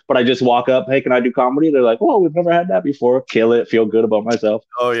music, but I just walk up. Hey, can I do comedy? They're like, oh, we've never had that before. Kill it. Feel good about myself.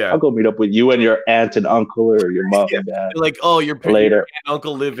 Oh yeah. I'll go meet up with you and your aunt and uncle or your mom and dad. Like, oh, your aunt and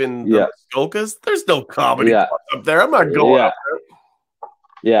uncle live in the Skokas? There's no comedy up there. I'm not going up there.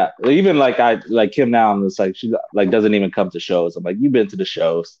 Yeah, even like Kim now, and it's like she like doesn't even come to shows. I'm like, you've been to the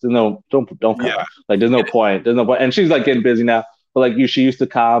shows. Don't come. Like, there's no point. And she's like getting busy now. But like she used to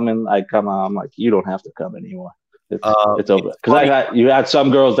come, and I come on. I'm like, you don't have to come anymore. It's over. Because you had some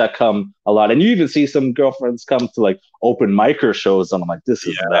girls that come a lot, and you even see some girlfriends come to like open micer shows, and I'm like, this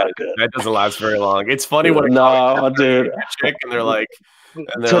is not good. That doesn't last very long. It's funny when dude, a chick, and they're like,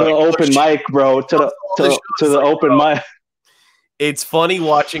 the open mic, bro. To the open mic. It's funny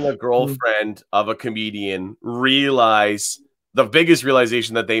watching a girlfriend of a comedian realize the biggest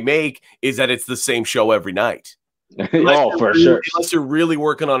realization that they make is that it's the same show every night. For sure. Unless you're really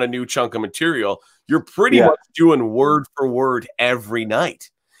working on a new chunk of material, you're pretty much doing word for word every night.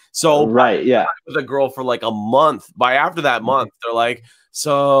 So with a girl for like a month. By after that month, they're like,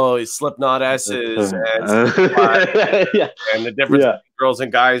 so Slipknot S's and the difference between girls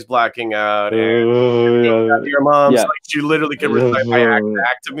and guys blacking out. And your mom's like, she literally can recite my act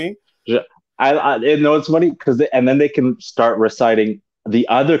back to me. I know it's funny because and then they can start reciting the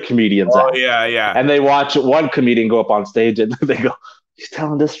other comedians. And they watch one comedian go up on stage and they go, he's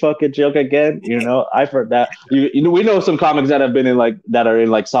telling this fucking joke again. You know, I've heard that. You know, we know some comics that have been in like that are in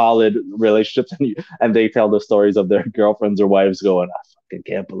like solid relationships, and they tell the stories of their girlfriends or wives going, I fucking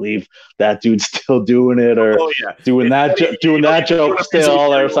can't believe that dude's still doing it, or doing that joke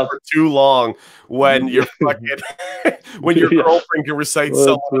still, or something. For too long when you're fucking when your girlfriend can recite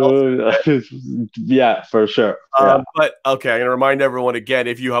someone else. Yeah, for sure. But okay, I'm gonna remind everyone again,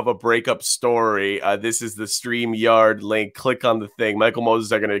 if you have a breakup story, this is the StreamYard link. Click on the thing. Michael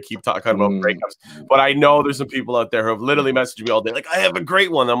Moses are gonna keep talking about breakups, but I know there's some people out there who have literally messaged me all day, like, I have a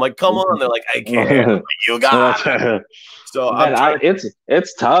great one. I'm like, come on. They're like, I can't. Like, you got it. So man,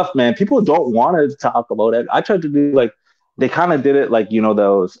 it's tough, man. People don't want to talk about it. I tried to do like, they kind of did it like, you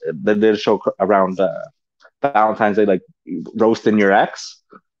know, they did a show around Valentine's Day, like roasting your ex.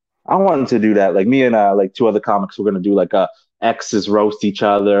 I wanted to do that. Like me and like 2 other comics were gonna do like a exes roast each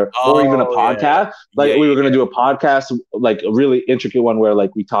other, or even a podcast. Yeah. Like we were gonna do a podcast, like a really intricate one where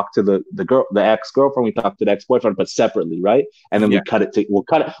like we talk to the ex-girlfriend, we talk to the ex-boyfriend, but separately, right? And then we'll cut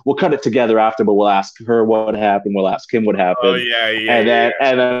it together after, but we'll ask her what happened, we'll ask him what happened.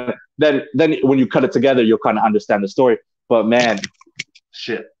 And then when you cut it together, you'll kind of understand the story. But man,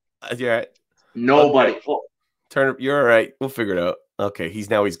 shit. You're right. Nobody. Okay. You're all right. We'll figure it out. Okay, he's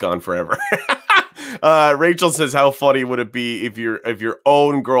gone forever. Rachel says, how funny would it be if your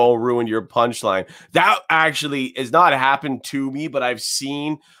own girl ruined your punchline? That actually has not happened to me, but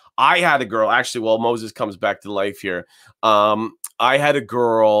I had a girl, actually, while Moses comes back to life here. I had a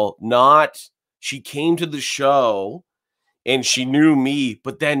girl, she came to the show and she knew me,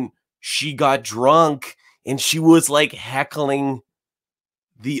 but then she got drunk and she was like heckling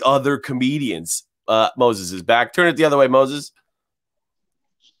the other comedians. Moses is back. Turn it the other way, Moses.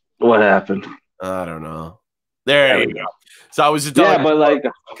 What happened? I don't know. There you go. So I was just but like,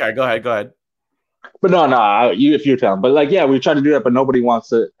 okay, go ahead. But no, if you're telling, but like, yeah, we try to do that, but nobody wants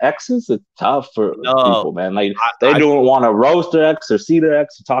to. Exes, it's tough for people, man. Like they don't want to roast their ex or see their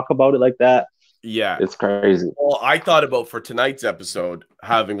ex or talk about it like that. Yeah, it's crazy. Well, I thought about for tonight's episode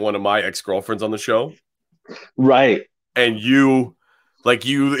having one of my ex-girlfriends on the show, right? And you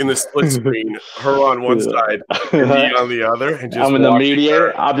in the split screen, her on one side, and me on the other, and just I'm in the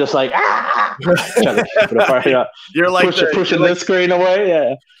mediator. I'm just like, you're like pushing this screen away.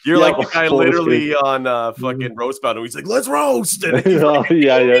 Yeah, you're like the guy literally on fucking roast battle. He's like, let's roast. And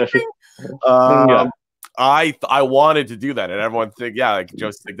I wanted to do that, and everyone think, like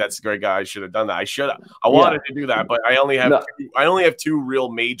Josie, think that's a great guy. I should have done that. I wanted to do that, but I only have 2 real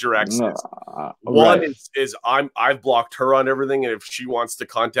major exes. One is I've blocked her on everything, and if she wants to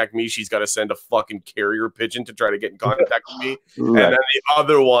contact me, she's got to send a fucking carrier pigeon to try to get in contact with me. And then the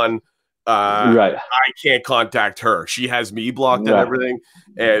other one, I can't contact her. She has me blocked and everything.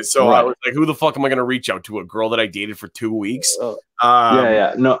 And so I was like, who the fuck am I going to reach out to? A girl that I dated for 2 weeks?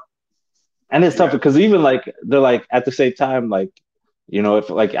 No. And it's tough because even like they're like at the same time, like, you know, if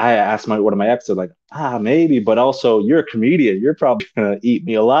like I asked one of my exes, like, maybe, but also you're a comedian, you're probably gonna eat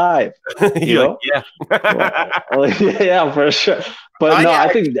me alive. You know? Yeah, for sure. But I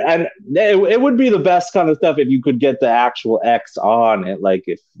think and it would be the best kind of stuff if you could get the actual ex on it, like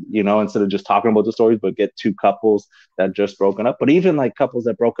if you know, instead of just talking about the stories, but get 2 couples that just broken up. But even like couples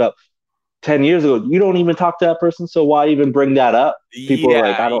that broke up 10 years ago, you don't even talk to that person, so why even bring that up? People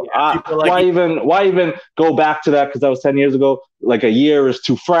are like, why even go back to that? Because that was 10 years ago. Like a year is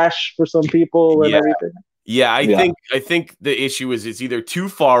too fresh for some people and everything. I think the issue is it's either too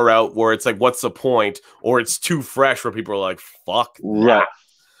far out where it's like, what's the point, or it's too fresh where people are like, fuck. Right.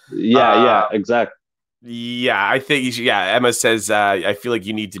 Yeah, exactly. Yeah, I think you should. Yeah, Emma says, I feel like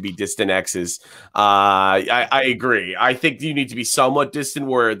you need to be distant exes. I agree. I think you need to be somewhat distant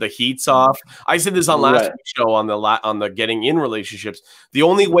where the heat's off. I said this on last week's show on the getting in relationships. The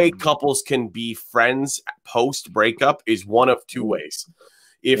only way couples can be friends post breakup is one of 2 ways.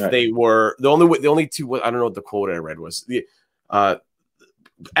 If they were the only 2, I don't know what the quote I read was. The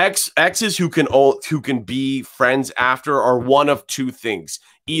exes who can be friends after are one of 2 things.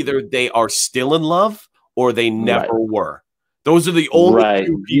 Either they are still in love or they never were. Those are the only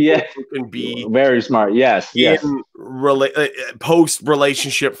 2 people who can be very smart. Yes. Post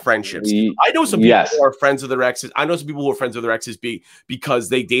relationship friendships. I know some people who are friends with their exes. I know some people who are friends with their exes because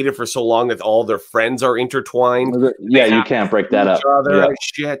they dated for so long that all their friends are intertwined. Yeah, you can't break that up.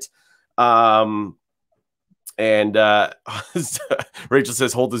 Shit. And Rachel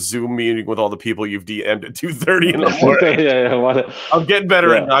says, hold a Zoom meeting with all the people you've DM'd at 2:30 in the morning. I'm getting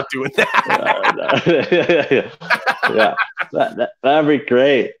better at not doing that. That'd be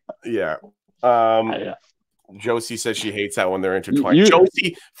great. Josie says she hates that when they're intertwined.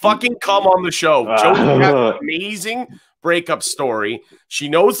 Josie, fucking come on the show. Josie has an amazing breakup story. She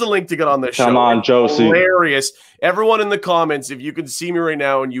knows the link to get on the show. Come on, Josie. Hilarious. Everyone in the comments, if you can see me right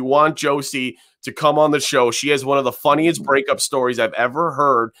now and you want Josie to come on the show, she has one of the funniest breakup stories I've ever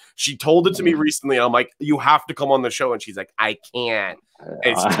heard. She told it to me recently. I'm like, you have to come on the show. And she's like, I can't.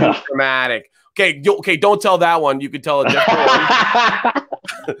 It's too dramatic. Okay, don't tell that one. You can tell a different one.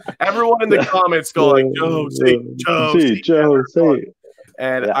 Everyone in the comments going, Josie.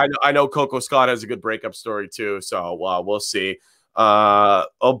 And yeah. I know Coco Scott has a good breakup story too, so we'll see. Barb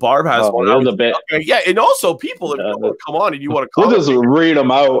has one. Okay, yeah, and also people, if you want to come on and you want to call, we'll just read them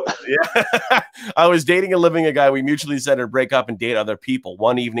out. Yeah, I was dating and living a guy. We mutually decided to break up and date other people.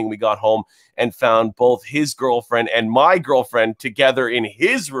 One evening, we got home and found both his girlfriend and my girlfriend together in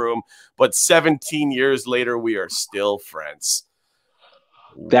his room. But 17 years later, we are still friends.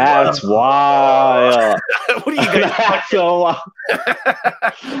 That's wild. What do you guys? That's so wild.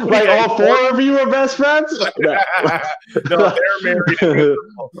 Like all four of you are best friends? No, they're married.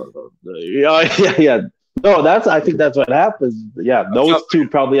 Yeah. No, I think that's what happens. Yeah, those two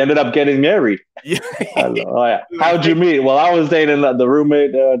probably ended up getting married. Yeah. How'd you meet? Well, I was dating the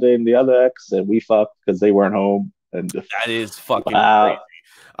roommate, dating the other ex, and we fucked because they weren't home. And that is fucking crazy.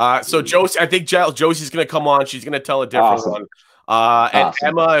 So Josie, I think Josie's gonna come on. She's gonna tell a different one. And awesome.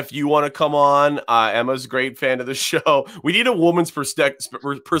 Emma, if you want to come on, Emma's a great fan of the show. We need a woman's perspective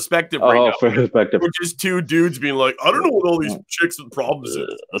right now. We're just two dudes being like, I don't know what all these chicks and problems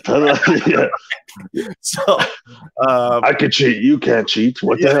is. So I could cheat, you can't cheat.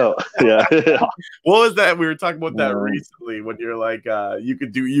 What the hell? Yeah. What was that? We were talking about that recently when you're like, you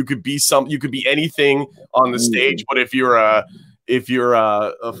could be anything on the stage, but if you're a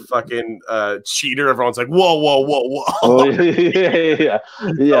fucking cheater, everyone's like, whoa. Oh, yeah.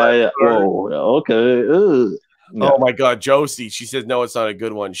 Whoa, okay. Yeah. Oh my God, Josie. She says no, it's not a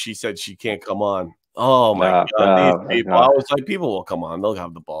good one. She said she can't come on. Oh my God, these people. I was like, people will come on. They'll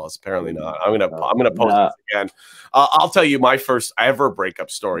have the balls. Apparently not. I'm gonna post this again. I'll tell you my first ever breakup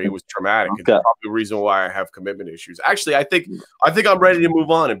story. It was traumatic. It's probably the reason why I have commitment issues. Actually, I think I'm ready to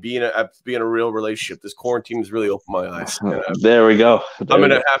move on and be in a real relationship. This quarantine has really opened my eyes. There we go. I'm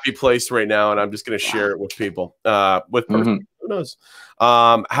in a happy place right now, and I'm just gonna share it with people. Who knows?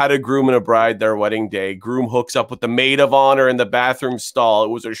 Had a groom and a bride their wedding day. Groom hooks up with the maid of honor in the bathroom stall. It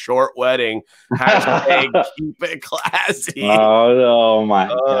was a short wedding. Hashtag keep it classy. Oh my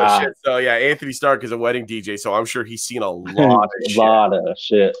God. Shit. So yeah, Anthony Stark is a wedding DJ, so I'm sure he's seen a lot of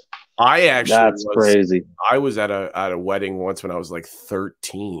shit. I actually That's crazy. I was at a wedding once when I was like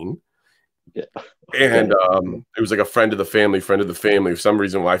 13. Yeah. And it was like a friend of the family. For some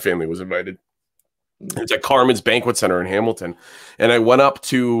reason, my family was invited. It's at Carmen's Banquet Center in Hamilton. And I went up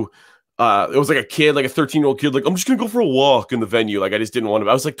to, it was like a kid, like a 13-year-old kid, like, I'm just going to go for a walk in the venue. Like, I just didn't want to.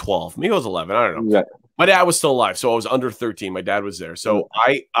 I was like 12. Maybe I was 11. I don't know. Yeah. My dad was still alive, so I was under 13. My dad was there. So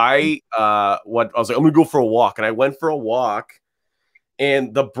I was like, I'm going to go for a walk. And I went for a walk.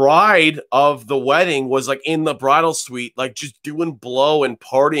 And the bride of the wedding was like in the bridal suite, like just doing blow and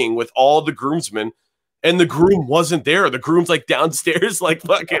partying with all the groomsmen. And the groom wasn't there. The groom's like downstairs, like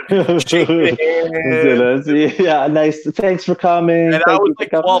fucking shaking hands. Yeah, nice. Thanks for coming. And I was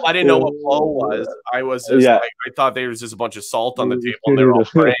like 12. I didn't know what blow was. I was just like, I thought there was just a bunch of salt on the table and they were all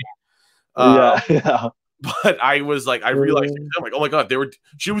praying. But I was like, I realized, I'm like, oh my God,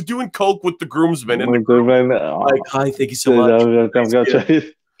 she was doing coke with the groomsmen. And the groom, like, hi, thank you so much.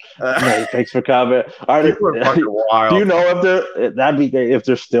 Thanks for coming. Do you know if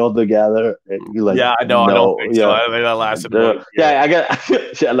they're still together? You like, yeah, I know. I don't think so. I think that lasted. I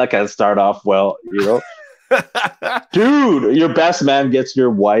got. Like I start off well, you know. Dude, your best man gets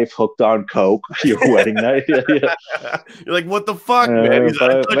your wife hooked on coke your wedding night. You're like, what the fuck, man? He's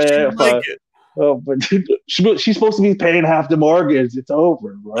like, I thought you like it. Oh, but she's supposed to be paying half the mortgage. It's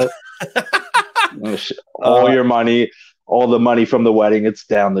over, bro. All your money. All the money from the wedding, it's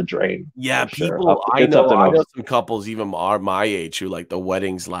down the drain. Yeah, people. I know some couples even are my age who like the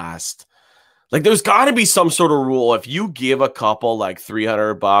weddings last. Like, there's got to be some sort of rule. If you give a couple like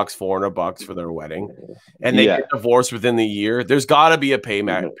 $300, $400 for their wedding, and they get divorced within the year, there's got to be a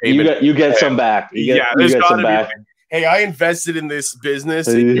payment. You get some back. You get some back. Hey, I invested in this business,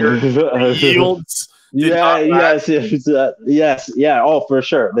 and your yields. Yes. Yeah. Oh, for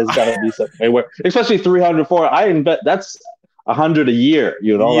sure. There's got to be something where, especially 300, 400. I invest. That's 100 a year.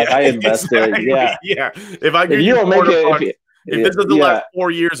 You know, like I invested. Exactly. Yeah. If you don't make it, if this is the last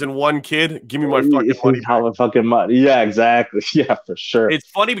 4 years and one kid, give me my fucking money. Yeah, exactly. Yeah, for sure. It's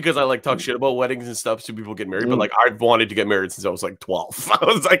funny because I like talk shit about weddings and stuff so people get married, but like I've wanted to get married since I was like 12. I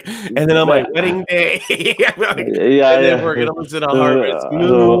was like, and then I'm like, wedding day. And then we're gonna listen to Harvest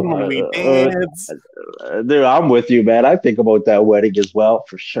Moon when we dance. Dude, I'm with you, man. I think about that wedding as well,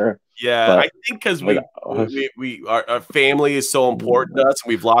 for sure. Yeah, But, I think because our family is so important to us, and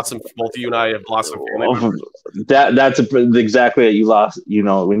we've lost some. Both of you and I have lost some family members. That's exactly it. You lost. You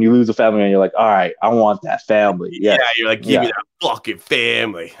know, when you lose a family, and you're like, all right, I want that family. Yeah, you're like, give me that fucking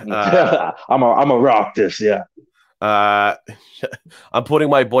family. I'm a rock this. Yeah. I'm putting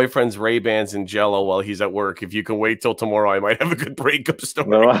my boyfriend's Ray-Bans in Jello while he's at work. If you can wait till tomorrow, I might have a good breakup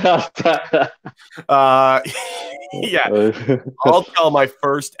story. Yeah, I'll tell my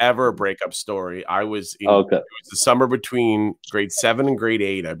first ever breakup story. It was the summer between grade 7 and grade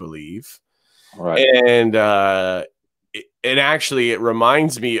 8, I believe. Right. And actually, it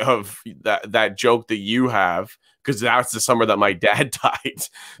reminds me of that joke that you have, because that's the summer that my dad died.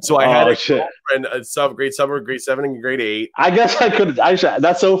 So I had a girlfriend grade 7 and grade 8. I guess I could.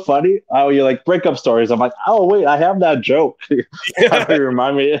 That's so funny. Oh, you're like breakup stories. I'm like, oh wait, I have that joke.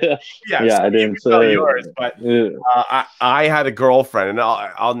 Remind me. Yeah, I didn't say yours, but I had a girlfriend, and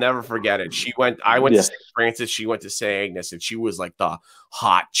I'll never forget it. I went to St. Francis. She went to St. Agnes, and she was like the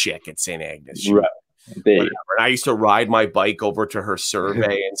hot chick at St. Agnes. Right. And I used to ride my bike over to her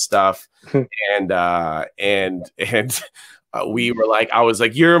survey and stuff, and we were like, I was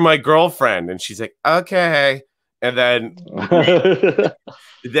like, "You're my girlfriend," and she's like, "Okay," and then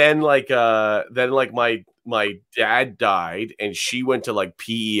my dad died, and she went to like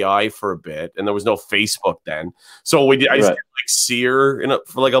PEI for a bit, and there was no Facebook then, so I just didn't see her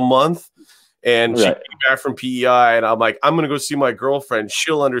for like a month. And she came back from PEI, and I'm like, I'm gonna go see my girlfriend.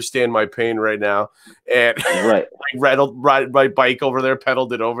 She'll understand my pain right now. And I ride my bike over there,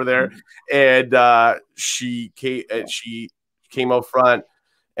 pedaled it over there, and she came out front,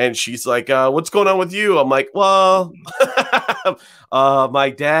 and she's like, "What's going on with you?" I'm like, "Well,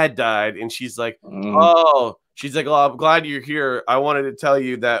 my dad died," and she's like, "Oh," she's like, "Well, I'm glad you're here. I wanted to tell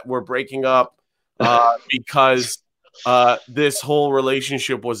you that we're breaking up because this whole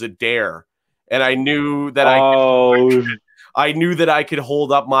relationship was a dare." And I knew that I knew that I could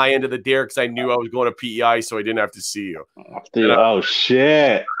hold up my end of the dare because I knew I was going to PEI, so I didn't have to see you. Dude,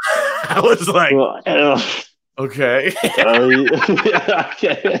 shit! I was like, okay.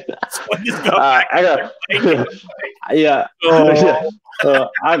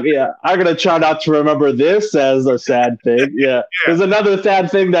 I'm gonna try not to remember this as a sad thing. Yeah. There's another sad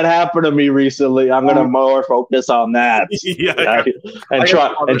thing that happened to me recently. I'm gonna more focus on that. And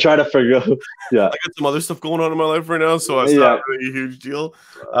try to figure. Yeah, I got some other stuff going on in my life right now, so it's not really a huge deal.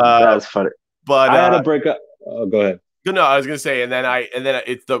 That's funny. But I had a breakup. Oh, go ahead. No, I was gonna say, and then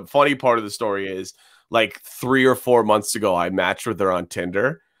it's the funny part of the story is, like 3 or 4 months ago, I matched with her on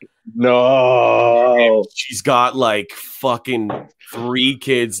Tinder. No, and she's got like fucking 3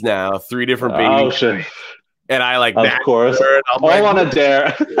 kids now, 3 different babies. Shit. And I like, of course, all on a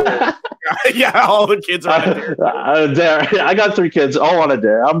dare. Yeah, all the kids are on a dare. I got 3 kids, all on a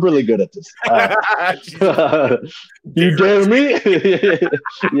dare. I'm really good at this. You dare me?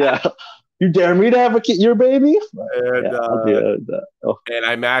 Yeah. You dare me to have a kid, your baby? And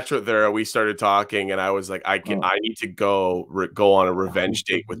I matched with her. We started talking, and I was like, I need to go on a revenge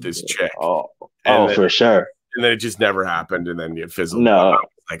date with this chick. For sure. And then it just never happened, and then it fizzled. No,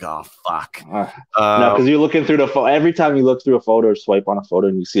 like, oh fuck. No, because you're looking through the phone. Every time you look through a photo or swipe on a photo,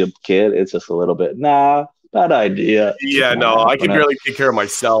 and you see a kid, it's just a little bit bad idea. Yeah, no, I can barely take care of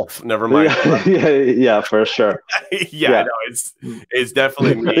myself. Never mind. Yeah, for sure. No, it's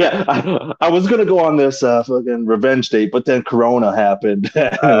definitely me. Yeah, I was gonna go on this fucking revenge date, but then Corona happened.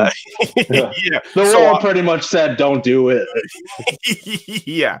 The world pretty much said, "Don't do it."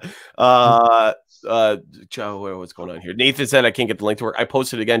 Yeah. Joe, what's going on here? Nathan said I can't get the link to work. I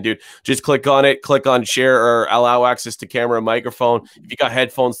posted it again, dude. Just click on it, click on share or allow access to camera and microphone. If you got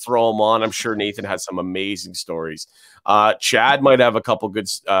headphones, throw them on. I'm sure Nathan has some amazing stories. Chad might have a couple good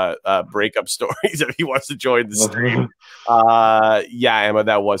breakup stories if he wants to join the stream. Emma,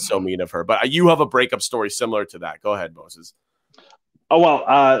 that was so mean of her. But you have a breakup story similar to that. Go ahead, Moses. Oh, well,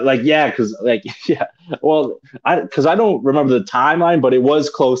 because I don't remember the timeline, but it was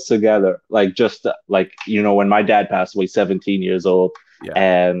close together. Like, just when my dad passed away, 17 years old,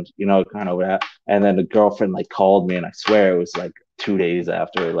 and kind of that. And then the girlfriend called me, and I swear it was like 2 days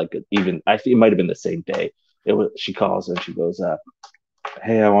after. I think it might have been the same day. She calls and she goes,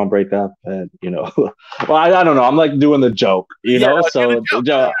 "Hey, I want to break up," and well, I don't know. I'm doing the joke, So the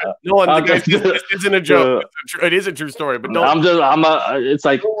joke. This isn't a joke. It is a true story, but don't. It's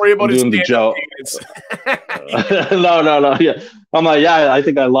like, don't worry about doing the joke. No. Yeah, I'm like, yeah, I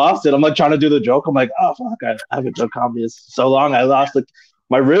think I lost it. I'm trying to do the joke. I'm like, oh fuck, I haven't done comedy in so long. I lost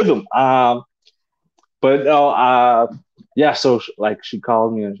my rhythm. But no, yeah, so like she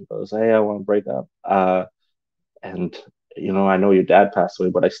called me and she goes, "Hey, I want to break up." And I know your dad passed away,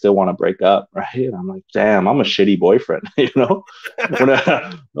 but I still want to break up, right? And I'm like, damn, I'm a shitty boyfriend, when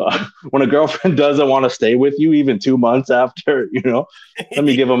when a girlfriend doesn't want to stay with you even 2 months after, let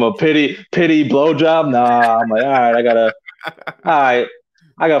me give them a pity blowjob. Nah, I'm like, all right,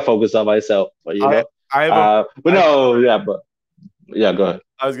 I gotta focus on myself, but but no, yeah, go ahead.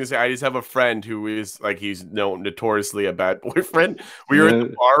 I was gonna say I just have a friend who is like he's known notoriously a bad boyfriend. We were at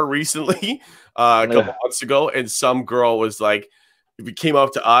the bar recently, a couple months ago, and some girl was like, it came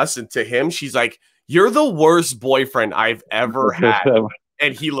up to us and to him, she's like, "You're the worst boyfriend I've ever had."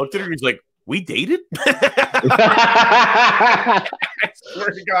 And he looked at her, he's like, "We dated?" I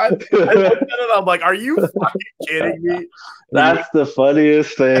swear to God. I looked at it, I'm like, "Are you fucking kidding me?" That's the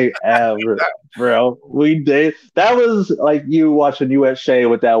funniest thing ever, bro. We date. That was like you watching US Shay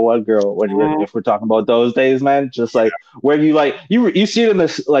with that one girl. If we're talking about those days, man, just like where you see it in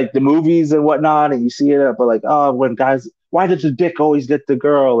this like the movies and whatnot, and you see it, but like, oh, when guys, why did the dick always get the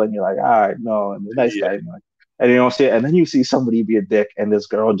girl? And you're like, all right, no, and the nice guy, and you don't see it, and then you see somebody be a dick, and this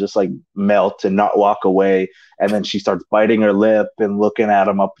girl just like melt and not walk away, and then she starts biting her lip and looking at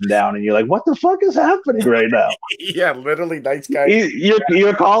him up and down, and you're like, what the fuck is happening right now? Yeah, literally, nice guy.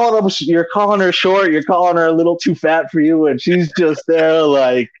 You're calling her short, you're calling her a little too fat for you, and she's just there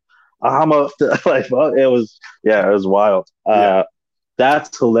like, well, it was wild.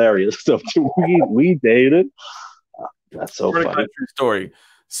 That's hilarious. So we dated. That's so funny. True story.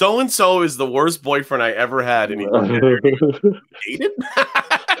 So and so is the worst boyfriend I ever had, and he dated.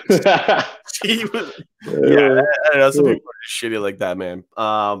 She was, some people are shitty like that, man.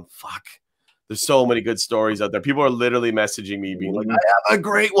 Fuck. There's so many good stories out there. People are literally messaging me, being like, "I have a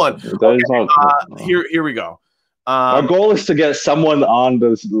great one." Okay, here we go. Our goal is to get someone on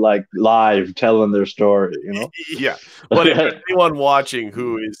this like live telling their story, Yeah, but if anyone watching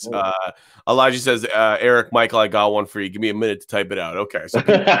who is Elijah says, Eric, Michael, I got one for you. Give me a minute to type it out. Okay, so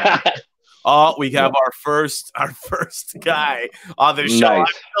we have our first guy on the show. Nice. I'm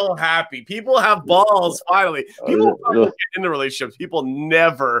so happy. People have balls finally. People get into relationships. People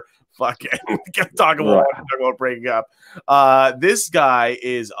never fucking talk about breaking up. This guy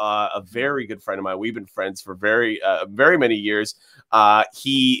is a very good friend of mine. We've been friends for very many years.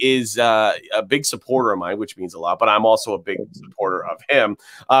 He is a big supporter of mine, which means a lot, but I'm also a big supporter of him.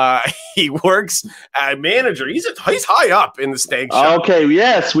 He works as manager. He's high up in the Stag Shop. Okay,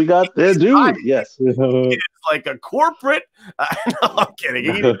 yes, we got the dude. Yes. It's like a corporate. No, I'm kidding.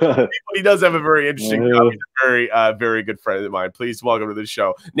 He does have a very interesting job. He's a very, very good friend of mine. Please welcome to the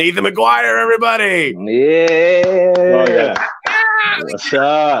show, Nathan McGuire, everybody. Yeah. What's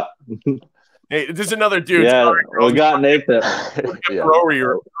up? Hey, there's another dude. Yeah, sorry, we got Nathan. Out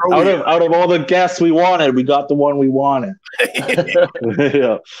of all the guests we wanted, we got the one we wanted.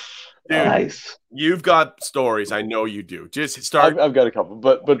 Dude, nice. You've got stories. I know you do. Just start. I've got a couple,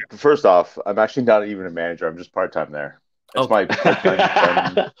 but first off, I'm actually not even a manager. I'm just part-time there. It's my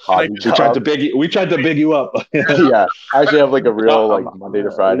part-time hobby job. We tried to big you up. Yeah, I actually have like a real like Monday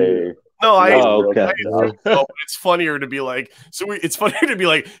to Friday. No, okay. It's funnier to be like, it's funnier to be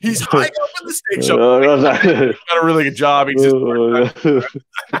like, he's high up in the Stag Shop. He's got a really good job. He's just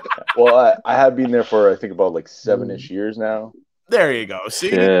well, I have been there for I think about like 7-ish years now. There you go. See,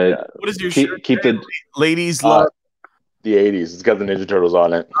 what is your shirt? Keep the ladies love the 80s. It's got the Ninja Turtles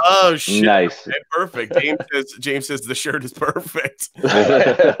on it. Oh shit! Nice, okay, perfect. James says the shirt is perfect.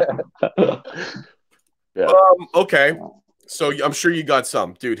 Yeah. Okay. So I'm sure you got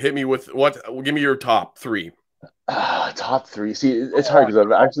some, dude. Hit me with what? Give me your top 3. Top 3. See, it's hard because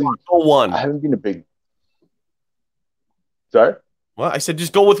I've actually one. I haven't been a big. Sorry. Well, I said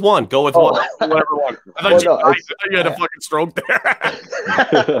just go with one. Go with one. Whatever one. I thought you had a fucking stroke there.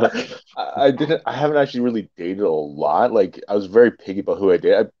 I didn't. I haven't actually really dated a lot. Like I was very picky about who I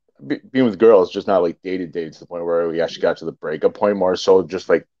date. Being with girls, just not like dated to the point where we actually got to the breakup point. More so, just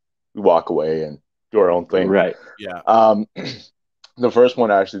like we walk away and do our own thing. Right. Yeah. The first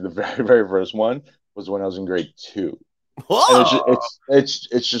one, actually, the very, very first one was when I was in grade 2. And it's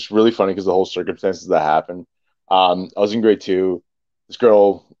just really funny because the whole circumstances that happened. I was in grade 2. This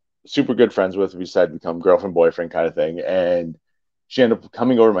girl, super good friends with, we decided to become girlfriend, boyfriend kind of thing. And she ended up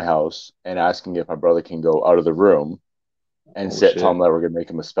coming over to my house and asking if my brother can go out of the room and tell him that we're going to make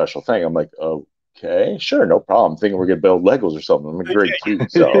him a special thing. I'm like, okay, sure, no problem. I'm thinking we're going to build Legos or something. I'm in grade 2.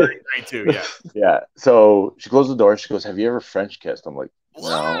 So. Grade 2, yeah. Yeah. So she closed the door. She goes, have you ever French kissed? I'm like, no.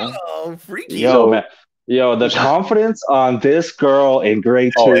 Wow, freaky. Yo, man. Yo, the confidence on this girl in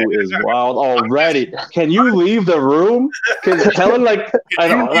grade 2 is wild already. Can you leave the room? Tell her like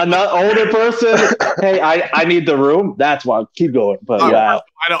an older person, hey, I need the room. That's why. Keep going. But while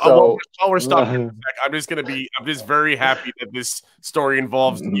we're stopping, I'm just very happy that this story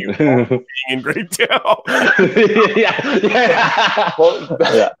involves you being in grade 2. Well,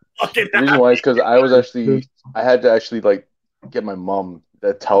 the reason why is because I had to actually like get my mom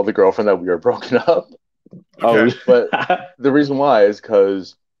to tell the girlfriend that we were broken up. Okay. But the reason why is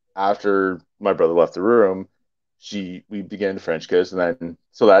because after my brother left the room, we began to French kiss, and then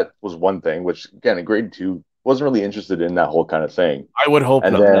so that was one thing. Which again, in grade 2, wasn't really interested in that whole kind of thing. I would hope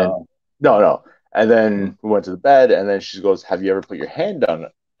and not. Then, no. And then we went to the bed, and then she goes, "Have you ever put your hand down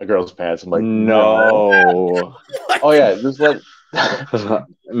a girl's pants?" I'm like, "No." Oh yeah, just let.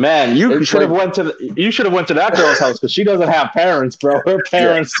 Man, you should have went to that girl's house because she doesn't have parents, bro. Her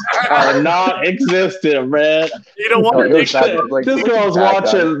parents are not existent, man. You know what? This girl's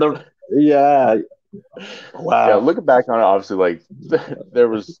watching the Wow. Yeah, looking back on it, obviously, like there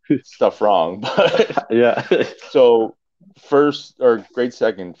was stuff wrong, but yeah. So grade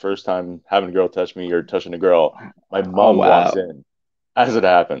 2, first time having a girl touch me or touching a girl, my mom walks in as it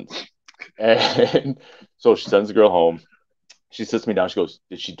happens, and so she sends the girl home. She sits me down. She goes,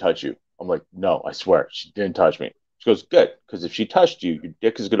 "Did she touch you?" I'm like, "No, I swear she didn't touch me." She goes, "Good, because if she touched you, your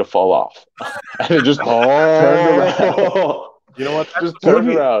dick is gonna fall off." And it just turned around. You know what? Just turned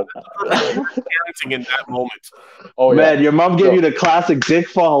around. Parenting in that moment. Oh yeah, man, your mom gave you the classic dick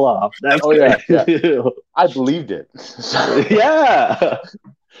fall off. That's yeah. I believed it. Yeah.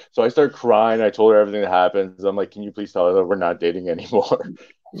 So I start crying. I told her everything that happens. I'm like, "Can you please tell her that we're not dating anymore?"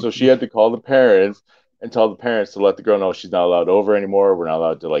 So she had to call the parents and tell the parents to let the girl know she's not allowed over anymore. We're not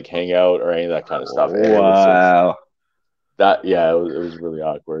allowed to like hang out or any of that kind of stuff. Wow. It was really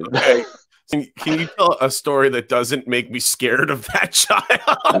awkward. Okay. Can you tell a story that doesn't make me scared of that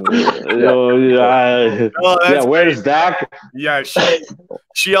child? Where's that? Yeah,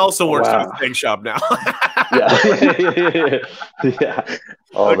 she also works at a Stag Shop now. Yeah.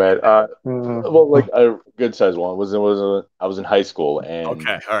 Oh man. Well, like a good sized one I was in high school and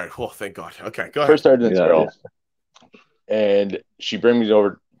okay, all right. Well, thank God. Okay, go ahead. First started this girl, and she brought me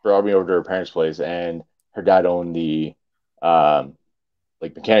over to her parents' place, and her dad owned the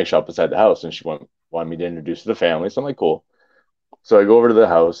like mechanic shop beside the house, and she wanted me to introduce to the family. So I'm like, cool. So I go over to the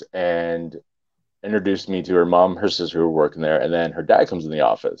house and introduced me to her mom, her sister who were working there, and then her dad comes in the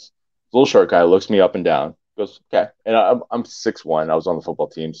office. Little short guy, looks me up and down, goes, "Okay." And I'm 6'1". I was on the football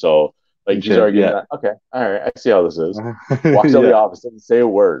team, so like he's arguing. Okay, all right, I see how this is. Walks out of the office, doesn't say a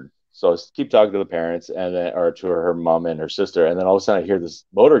word. So I keep talking to the parents and then or to her mom and her sister, and then all of a sudden I hear this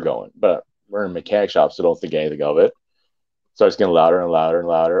motor going, but we're in a mechanic shop, so don't think anything of it. Starts getting louder and louder and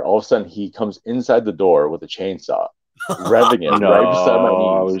louder. All of a sudden, he comes inside the door with a chainsaw, revving it right beside my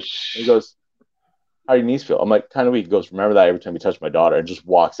knees. He goes, "How do your knees feel?" I'm like, "Kind of weak." He goes, "Remember that every time you touch my daughter," and just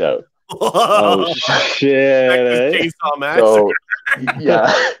walks out. Oh shit! So, yeah,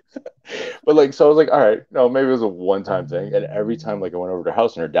 but like, so I was like, all right, no, maybe it was a one-time thing. And every time, like, I went over to her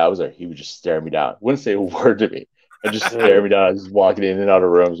house and her dad was there, he would just stare me down, wouldn't say a word to me, and just stare me down, just walking in and out of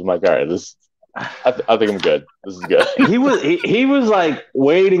rooms. I'm like, all right, I think I'm good. This is good. He was like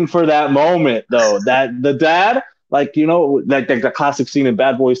waiting for that moment though. That the dad, like, you know, like the classic scene in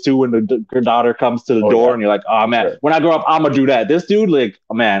Bad Boys 2 when her daughter comes to the door and you're like, "Oh man, when I grow up, I'm gonna do that." This dude, like,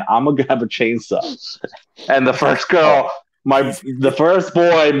 "Oh man, I'm gonna have a chainsaw." And the first girl, the first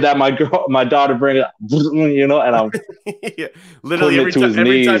boy that my daughter brings up, you know, and I'm literally every time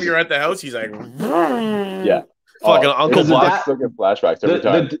you're at the house, he's like, yeah. Fucking Uncle Buck. Still get flashbacks every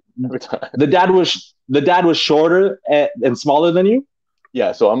time. The dad was shorter and smaller than you.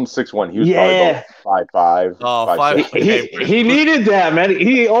 Yeah, so I'm 6'1". He was probably about 5'5". Oh, 5'6". He needed that, man.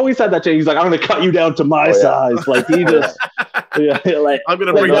 He always had that change. He's like, "I'm gonna cut you down to my size." Like he just, like I'm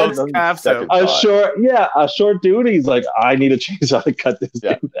gonna bring those calves out. A short dude. He's like, "I need a chainsaw to cut this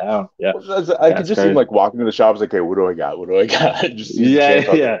thing down." Yeah, I could just see him like walking to the shop. Like, "Okay, what do I got? What do I got?" Just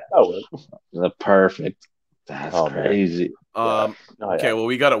perfect. That's crazy. Okay, well,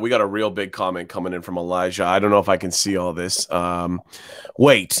 we got a real big comment coming in from Elijah. I don't know if I can see all this.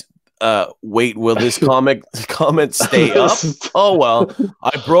 Wait, will this comment stay up? Oh well,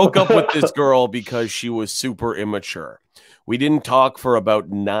 I broke up with this girl because she was super immature. We didn't talk for about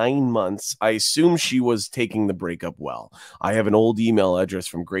 9 months. I assume she was taking the breakup well. I have an old email address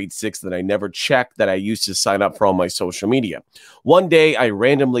from grade 6 that I never checked that I used to sign up for all my social media. One day, I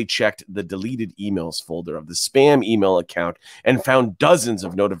randomly checked the deleted emails folder of the spam email account and found dozens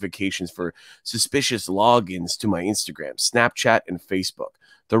of notifications for suspicious logins to my Instagram, Snapchat, and Facebook.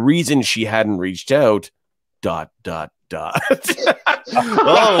 The reason she hadn't reached out, ... Oh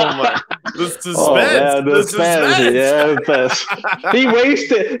my, the suspense. Oh, man, the suspense. Yeah,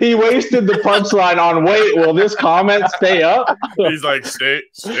 he wasted the punchline on wait, will this comment stay up? He's like, stay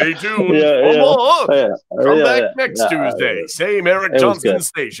tuned. Come back next Tuesday. Same Eric Johnson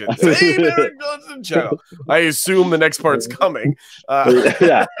station. Same Eric Johnson channel. I assume the next part's coming.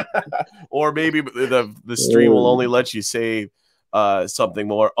 Or maybe the stream will only let you say something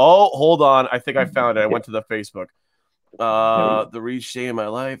more. Oh, hold on. I think I found it. I went to the Facebook. The reach day in my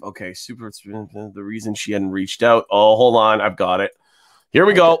life. Okay, the reason she hadn't reached out. Oh, hold on. I've got it. Here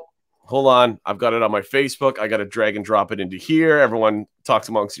we go. Hold on. I've got it on my Facebook. I got to drag and drop it into here. Everyone talks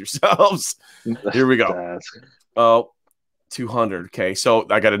amongst yourselves. Here we go. Oh, 200. Okay, so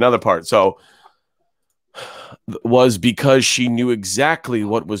I got another part. So was because she knew exactly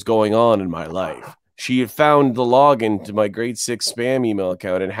what was going on in my life. She had found the login to my grade 6 spam email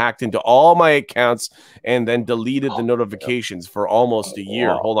account and hacked into all my accounts and then deleted the notifications for almost a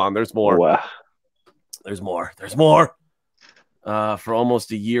year. Hold on. There's more. Wow. There's more. There's more. For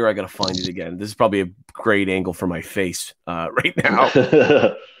almost a year, I got to find it again. This is probably a great angle for my face right now.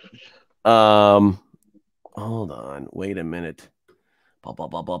 Hold on. Wait a minute.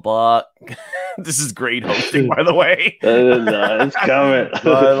 This is great hosting, by the way. It's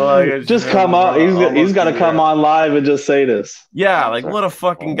coming. Just come on. He's got to come on live and just say this. Yeah, like what a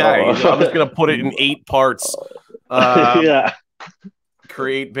fucking guy. I was gonna put it in 8 parts. Yeah.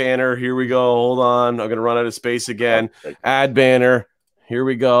 Create banner. Here we go. Hold on. I'm gonna run out of space again. Add banner. Here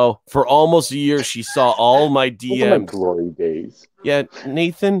we go. For almost a year, she saw all my DMs. Glory days. Yeah,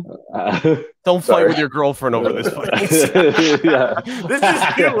 Nathan, don't fight with your girlfriend over this fight. This is good.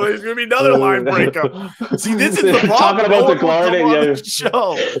 There's gonna be another line breakup. See, this is the problem. Talking about the glory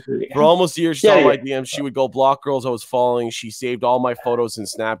show. For almost a year, she saw my DMs. She would go block girls I was following. She saved all my photos in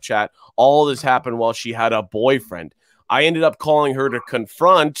Snapchat. All this happened while she had a boyfriend. I ended up calling her to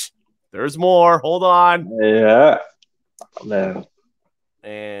confront. There's more. Hold on. Yeah, man.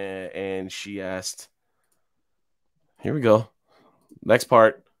 And she asked, here we go. Next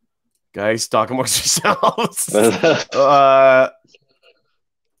part. Guys, talk amongst yourselves.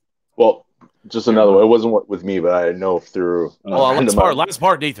 Well, just another one. It wasn't with me, but I know through. Last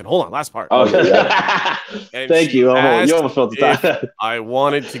part, Nathan. Hold on, last part. Thank you. You almost felt the time. I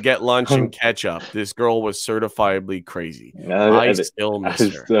wanted to get lunch and catch up. This girl was certifiably crazy. I still miss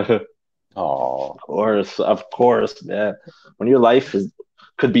her. Oh, of course, man. When your life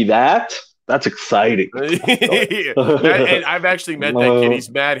could be that, that's exciting. And I've actually met that kid. He's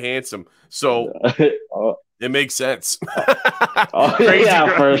mad handsome, so it makes sense.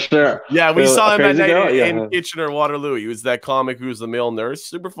 For sure. Yeah, we saw him that night in Kitchener, Waterloo. He was that comic who was the male nurse.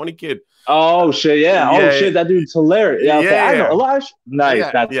 Super funny kid. Oh shit! Yeah. Shit! That dude's hilarious. I know. Elijah.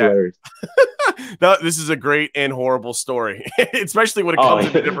 Nice. That's hilarious. No, this is a great and horrible story, especially when it comes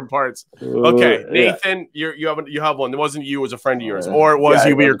into different parts. Okay, Nathan, you have one. It wasn't you; it was a friend of yours, or it was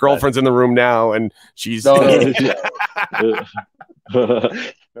you, but your girlfriend's in the room now, and she's.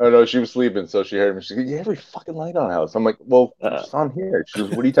 No, she was sleeping, so she heard me. She goes, "You have your fucking light on, house." I'm like, "Well, it's on here." She goes,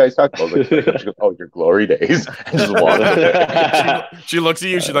 "What are you guys talking about?" I was like, she goes, "Oh, your glory days." And just walked. She looks at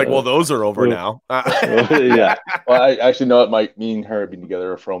you. She's like, "Well, those are over now." Yeah. Well, I actually know it. Me and her have been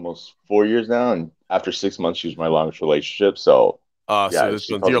together for almost 4 years now, and after 6 months, she was my longest relationship. So. So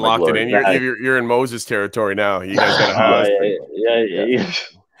you're locked in. You're in Moses territory now. You guys got a house. Yeah.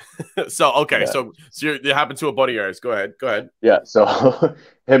 So it happened to a buddy of yours. Go ahead. Yeah. So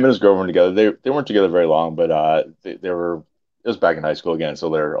him and his girlfriend together. They weren't together very long, but they were. It was back in high school again, so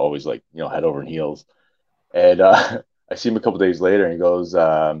they're always like head over heels. And I see him a couple days later, and he goes,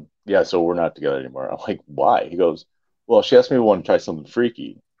 "Yeah, so we're not together anymore." I'm like, "Why?" He goes, "Well, she asked me if I want to try something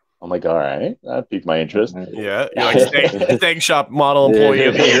freaky." I'm like, "All right, that piqued my interest." Yeah, you're like Stag Shop model employee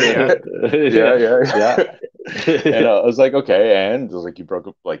of the year. Yeah. And I was like, "Okay," and it was like, "You broke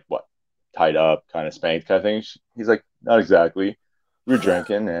up, like what? Tied up, kind of spanked, kind of thing." He's like, "Not exactly." We were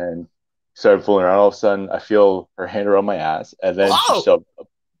drinking and started fooling around. All of a sudden, I feel her hand around my ass, and then she shoved a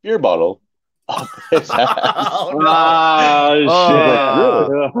beer bottle up his ass.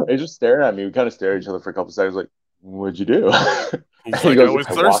 Shit! He's just staring at me. We kind of stared at each other for a couple of seconds, like, "What'd you do?" He's like, I was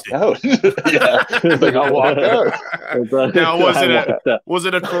thirsty. Yeah. He's like, I walked out. Now, was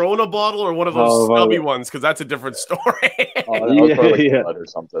it a Corona bottle or one of those stubby ones? Because that's a different story. Blood or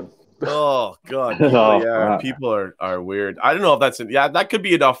something. Oh God. People are weird. I don't know if that's that could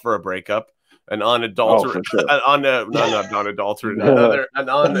be enough for a breakup. An unadulterated, an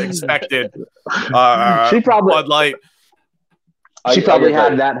unexpected she probably Bud Light. She probably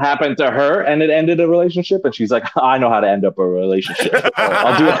had that happen to her, and it ended a relationship. And she's like, "I know how to end up a relationship.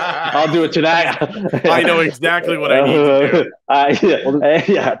 I'll do it tonight. I know exactly what I need to do."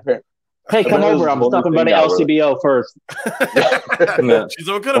 Yeah. Hey, come over. I'm stopping by the LCBO first. She's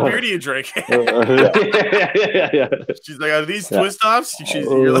like, "What kind of beer do you drink?" She's like, "Are these twist offs?" She's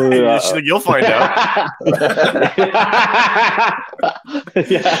like, "You'll find out."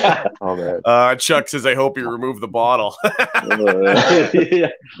 Oh man. Chuck says, "I hope you remove the bottle." I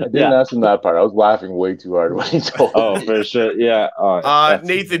didn't ask him that part. I was laughing way too hard when he told me. Oh, for sure. Yeah.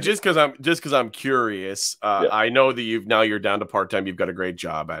 Nathan, just because I'm curious, I know that you're down to part time. You've got a great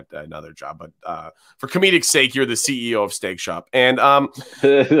job at another job, but for comedic sake, you're the CEO of Stag Shop, and I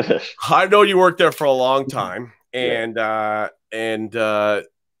know you worked there for a long time, and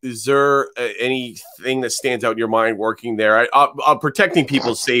is there anything that stands out in your mind working there? Protecting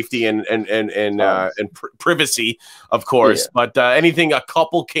people's safety and privacy, of course, but anything a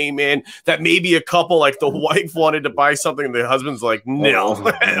couple came in that maybe a couple like the wife wanted to buy something and the husband's like no,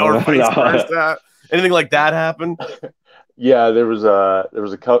 or vice versa. Anything like that happen? Yeah, there was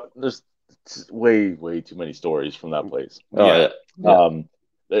a couple. There's way too many stories from that place. And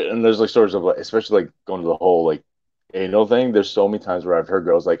there's like stories of like, especially like going to the whole like anal thing. There's so many times where I've heard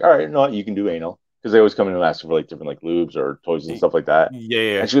girls like, "All right, no, you can do anal," because they always come in and ask for like different like lubes or toys and stuff like that.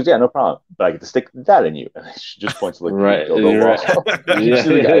 Yeah. And she goes, "Yeah, no problem, but I get to stick that in you." And she just points to like right.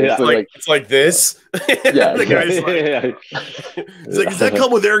 It's like this. Yeah, the guy's like, he's like, "Does that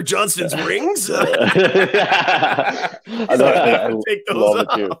come with Eric Johnston's rings?" I love it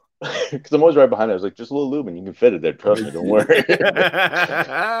too. Because I'm always right behind it. I was like, "Just a little lube and you can fit it there. Trust me, don't worry."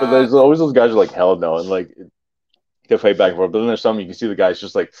 But there's always those guys who are like, "Hell no," and like they fight back and forth. But then there's some you can see the guys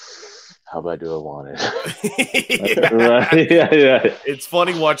just like, "How bad do I want it?" Yeah. It's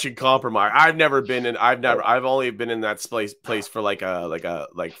funny watching compromise. I've only been in that place for like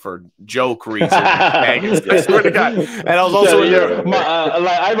for joke reasons. I swear to God. And I was also in there.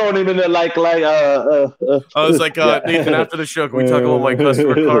 I've only been in I was like, "Nathan, after the show, can we talk about my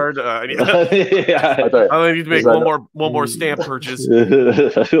customer card?" I need to make one more stamp purchase.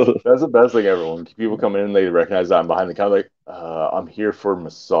 That's the best thing ever. When people come in and they recognize that I'm behind the counter, like, "I'm here for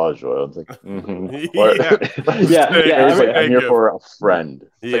massage oil." It's like, I'm here for a friend.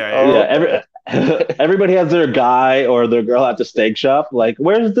 Everybody has their guy or their girl at the steak shop. Like,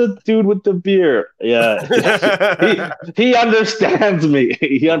 where's the dude with the beer? Yeah, he understands me.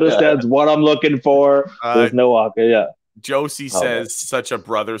 He understands what I'm looking for. There's no walker. Yeah. Josie says such a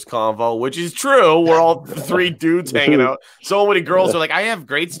brothers convo, which is true. We're all three dudes hanging out. So many girls are like, "I have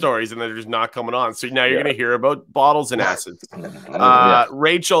great stories," and they're just not coming on. So now you're going to hear about bottles and acids.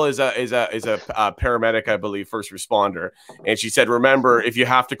 Rachel is a paramedic, I believe, first responder, and she said, "Remember, if you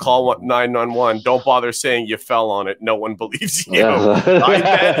have to call 911, don't bother saying you fell on it. No one believes you."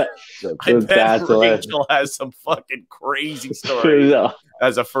 I bet Rachel has some fucking crazy stories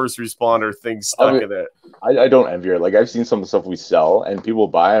as a first responder. Things stuck in it. I don't envy her. Like, I've seen some of the stuff we sell and people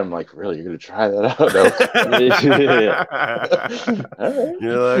buy. I'm like, "Really? You're gonna try that out?"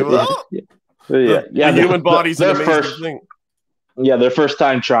 You're like, "Well, the human body's an amazing thing." Yeah, their first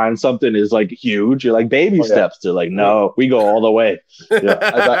time trying something is like huge. You're like, baby steps. They're like, "No, we go all the way." Yeah,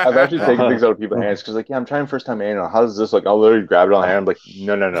 I've actually taken things out of people's hands because, like, "Yeah, I'm trying first time anal. How does this?" Like, I'll literally grab it on the hand. I'm like,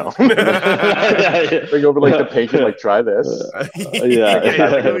 no. Bring over like the pink and like, "Try this."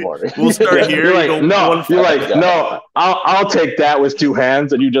 We'll start here. You're like, no. You're like, no. I'll take that with two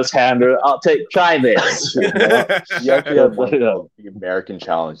hands, and you just hand her. Try this. You actually have the American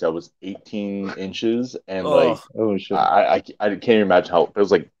challenge that was 18 inches, and I can't even imagine how it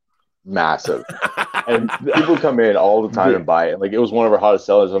was like massive. And people come in all the time and buy it. Like, it was one of our hottest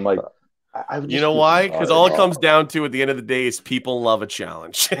sellers. I'm like, you know why? Because all it comes down to at the end of the day is people love a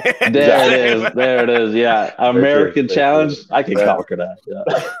challenge. There it is. Yeah, American challenge. I can conquer that.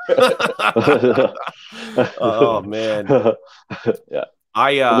 Yeah. Oh man. Yeah.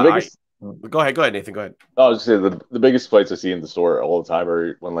 Go ahead, Nathan. Go ahead. I was just saying the biggest fights I see in the store all the time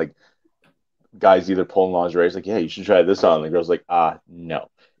are when like guys either pulling lingerie, it's like, "Yeah, you should try this on." And the girl's like, no.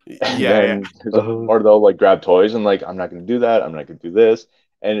 Or they'll like grab toys and like, "I'm not going to do that. I'm not going to do this."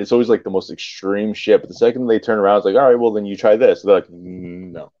 And it's always like the most extreme shit. But the second they turn around, it's like, "All right, well then you try this." So they're like,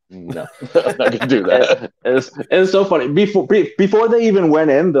 no, I'm not going to do that. It's so funny. Before they even went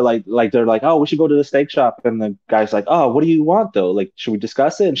in, they're like, "Oh, we should go to the steak shop." And the guy's like, "Oh, what do you want though? Like, should we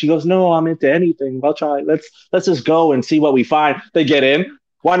discuss it?" And she goes, "No, I'm into anything. I'll try. Let's just go and see what we find." They get in.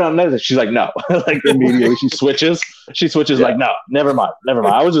 "Why not know this?" She's like, "No." Like, immediately she switches. Like, "No, never mind.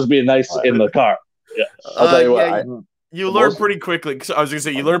 I was just being nice in the car." Yeah. I'll tell you what. You learn pretty quickly. I was gonna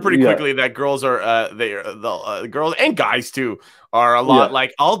say you learn pretty quickly that girls are the girls and guys too are a lot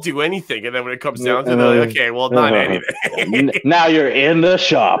like, I'll do anything. And then when it comes down to it, they're like, okay, well, not anything. Now you're in the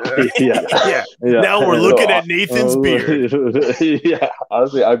shop. Yeah. Now we're looking at Nathan's beard. Yeah.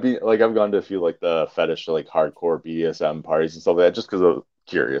 Honestly, I've gone to a few like the fetish like hardcore BDSM parties and stuff like that just because I'm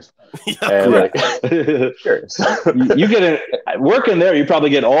curious. And like curious. You get it working there, you probably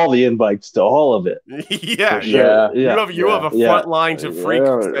get all the invites to all of it. Yeah. Sure. You have a front line to freak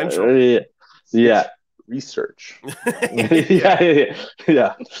central. Yeah. Research. Yeah.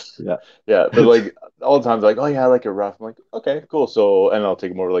 But like all the times like, oh yeah, I like it rough. I'm like, okay, cool. So and I'll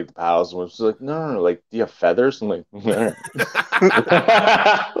take them over like the paddles and it's like, no, like, do you have feathers? I'm like,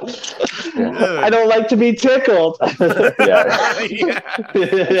 I don't like to be tickled.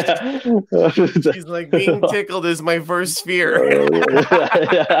 She's like, being tickled is my first fear.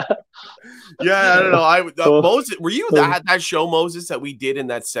 Yeah, I don't know. Moses, were you at that show, Moses, that we did in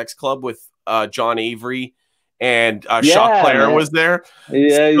that sex club with John Avery and Shaw Claire was there?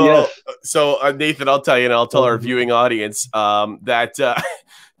 So Nathan, I'll tell you, and I'll tell our viewing audience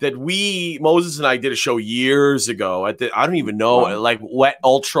that Moses and I did a show years ago at I don't even know, like Wet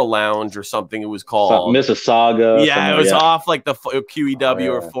Ultra Lounge or something it was called. Mississauga. Yeah, it was off like the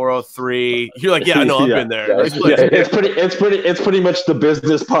QEW or 403. You're like, yeah, no, I've been there. It's pretty much the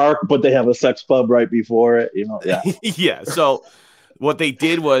business park, but they have a sex club right before it. You know, yeah. So what they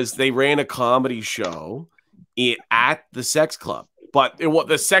did was they ran a comedy show at the sex club, but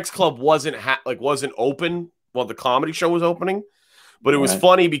the sex club wasn't open while the comedy show was opening. But it was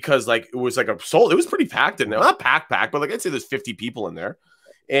funny because like it was pretty packed in there. Not packed, but like I'd say there's 50 people in there.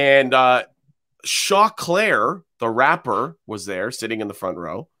 And Shaw Claire, the rapper, was there sitting in the front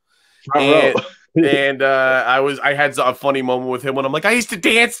row. And I had a funny moment with him when I'm like, I used to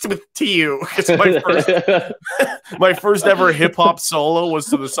dance to you. It's my first ever hip hop solo was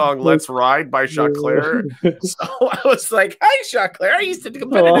to the song "Let's Ride" by Shaw Claire. So I was like, hi, Shaw Claire, I used to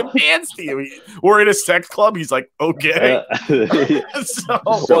competitive dance to you. We're in a sex club. He's like, okay. So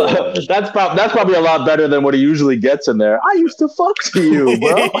that's probably a lot better than what he usually gets in there. I used to fuck to you,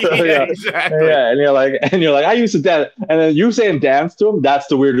 bro. Exactly. Yeah, and you're like, I used to dance, and then you saying dance to him. That's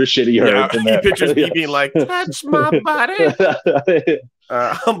the weirdest shit he heard. He pictures me being like, touch my body.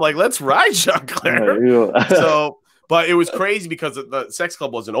 I'm like, let's ride, Shaw Claire. So, but it was crazy because the sex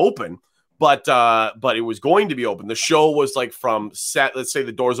club wasn't open, but it was going to be open. The show was like let's say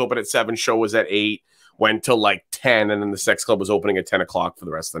the doors open at 7, show was at 8, went till like 10, and then the sex club was opening at 10 o'clock for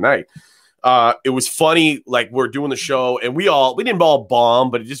the rest of the night. It was funny, like we're doing the show and we didn't all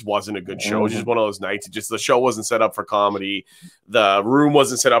bomb, but it just wasn't a good show. It was just one of those nights. The show wasn't set up for comedy. The room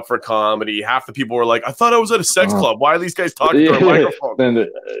wasn't set up for comedy. Half the people were like, I thought I was at a sex club. Why are these guys talking to a microphone?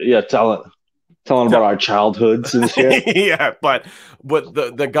 Telling about our childhoods and shit. Yeah, but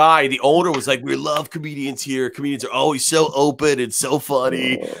the guy, the owner was like, we love comedians here. Comedians are always so open and so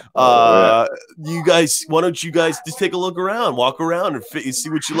funny. You guys, why don't you guys just take a look around, walk around and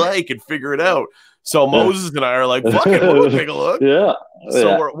see what you like and figure it out. So Moses and I are like, fuck it, we'll take a look. Yeah.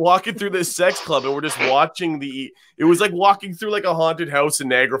 So we're walking through this sex club and we're just watching it was like walking through like a haunted house in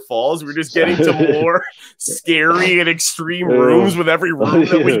Niagara Falls. We're just getting to more scary and extreme rooms with every room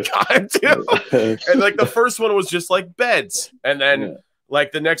that we got to. And like the first one was just like beds. And then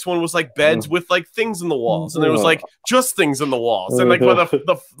like the next one was like beds with like things in the walls. And there was like just things in the walls. And like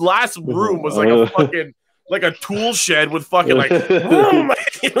the last room was like a fucking like a tool shed with fucking like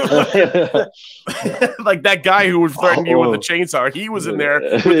like that guy who would threaten you with the chainsaw. He was in there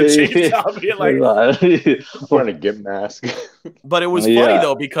with the chainsaw being like trying to get mask. But it was funny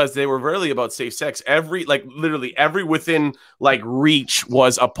though because they were really about safe sex. Literally every within like reach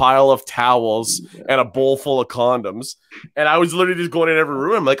was a pile of towels and a bowl full of condoms. And I was literally just going in every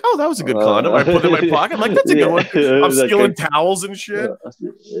room. I'm like, oh, that was a good condom. I put it in my pocket. I'm like, that's a good one. I'm stealing towels and shit.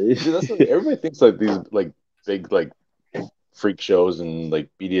 Everybody thinks like these like big like freak shows and like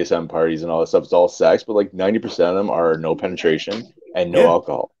BDSM parties and all that stuff. It's all sex, but like 90% of them are no penetration and no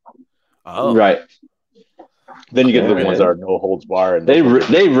alcohol. Oh, right. Then you get the ones that are no holds bar, and they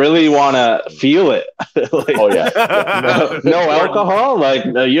really want to feel it. Like, no alcohol. Like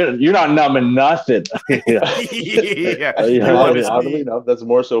you're not numbing nothing. Oddly enough, that's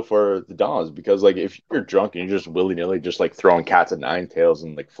more so for the doms because like if you're drunk and you're just willy nilly just like throwing cats at nine tails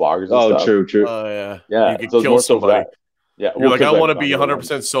and like floggers. And stuff. True. Oh yeah. You could kill somebody. Yeah, you're like, I want to be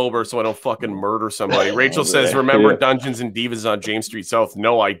 100% sober so I don't fucking murder somebody. Rachel says, remember Dungeons and Divas on James Street South?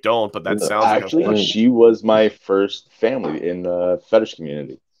 No, I don't, but that sounds actually, like she was my first family in the fetish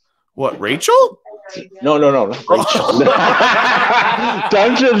community. What, Rachel? No, not Rachel.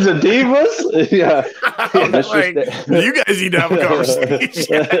 Dungeons and Divas? Yeah. Like, you guys need to have a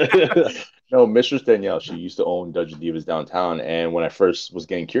conversation. No, Mistress Danielle, she used to own Dungeons and Divas downtown. And when I first was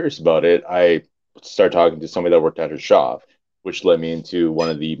getting curious about it, I started talking to somebody that worked at her shop, which led me into one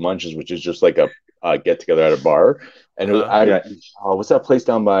of the munches, which is just like a get together at a bar. And it was, what's that place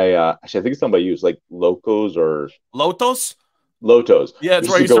down by? Actually, I think it's down by you. It's like Locos or Lotos. Yeah, that's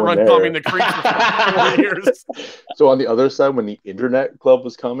where I used to run Tommy in the Creek for 4 years. So on the other side, when the internet club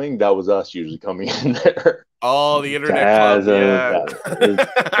was coming, that was us usually coming in there. Oh, the internet club.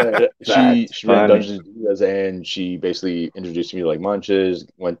 Yeah. She ran Dungeons and Dragons, and she basically introduced me to like munches.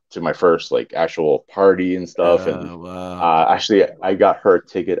 Went to my first like actual party and stuff. Actually, I got her a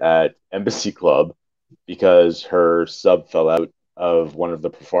ticket at Embassy Club because her sub fell out of one of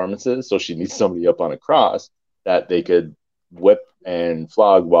the performances, so she needs somebody up on a cross that they could whip and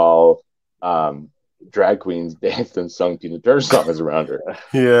flog while drag queens danced and sung Tina Turner songs around her.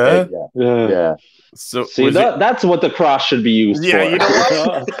 Yeah. So see, that's what the cross should be used for. You know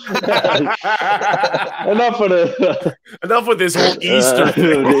what? enough with this whole Easter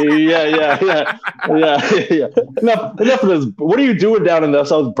thing. Yeah. Enough of this. What are you doing down in the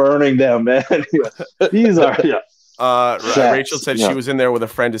south burning them, man? These are Rachel said she was in there with a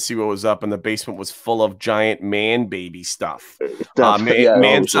friend to see what was up, and the basement was full of giant man baby stuff.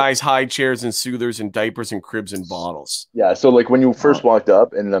 Man-size high chairs and soothers and diapers and cribs and bottles. Yeah, so like when you first walked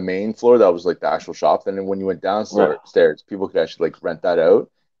up in the main floor, that was like the actual shop. Then when you went downstairs, people could actually like rent that out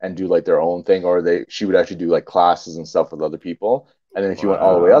and do like their own thing, or she would actually do like classes and stuff with other people. And then if you went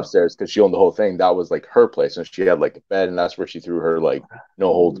all the way upstairs, because she owned the whole thing, that was like her place, and she had like a bed, and that's where she threw her like no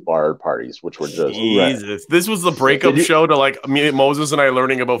holds barred parties, which were just Jesus. This was the breakup show to like me, Moses, and I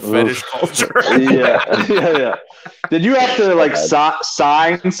learning about fetish culture. Yeah. Did you have to like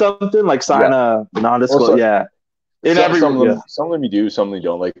sign something, like sign a non-disclosure? Yeah. Some of them you do, some of them you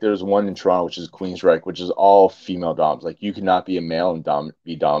don't. Like there's one in Toronto, which is Queensrÿche, which is all female doms. Like you cannot be a male and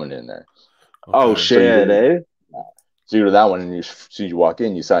be dominant in there. Okay. Oh shit, So you go to that one, and as soon as you walk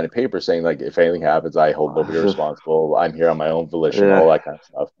in, you sign a paper saying, like, if anything happens, I hold nobody responsible. I'm here on my own volition, all that kind of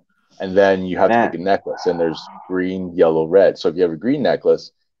stuff. And then you have to pick a necklace, and there's green, yellow, red. So if you have a green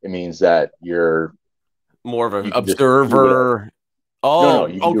necklace, it means that you're more of an observer.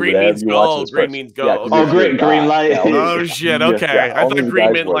 Green means go. Green means go. Green light. Oh shit. Okay, I thought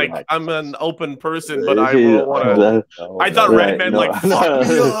green meant like I'm an open person, but I will want to. I thought red meant like fuck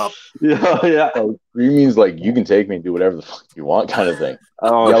me up. Yeah. Green means like you can take me and do whatever the fuck you want, kind of thing.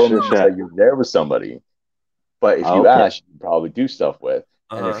 Yellow means that you're there with somebody, but if you ask, you can probably do stuff with.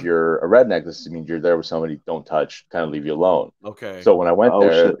 And if you're a red necklace, it means you're there with somebody. Don't touch, kind of leave you alone. Okay. So when I went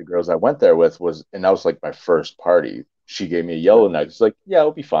there, the girls I went there with and that was like my first party. She gave me a yellow necklace. Like, yeah,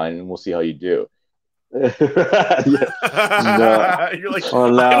 it'll be fine, and we'll see how you do. You're like,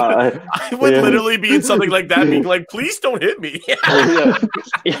 I would literally be in something like that, being like, please don't hit me.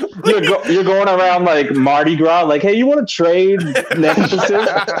 You're going around like Mardi Gras, like, hey, you want to trade necklaces?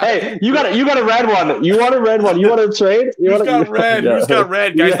 Hey, you got a red one. You want a red one? You want to trade? Who's got red? Who's got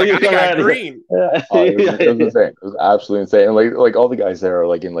red? Guys, I got green. It was insane. It was absolutely insane. And like all the guys there are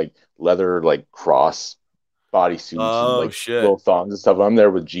like in like leather, like cross bodysuits and like little thongs and stuff. I'm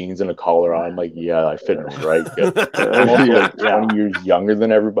there with jeans and a collar on. I'm like, yeah, I fit in right good. I'm also like 20 years younger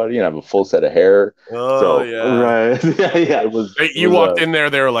than everybody, and I have a full set of hair. Right. It was. You walked in there,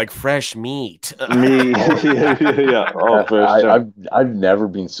 they were like fresh meat. Yeah. Oh, for sure. I've never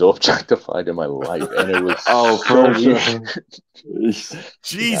been so objectified in my life, and it was for sure.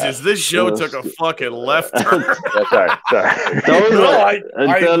 Jesus, this show took a fucking left turn. Sorry.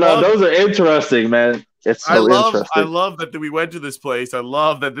 Those are interesting, man. It's so interesting. I love that we went to this place. I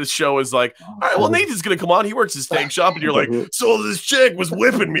love that this show is like, all right, well, Nathan's gonna come on. He works at Stag Shop, and you're like, so this chick was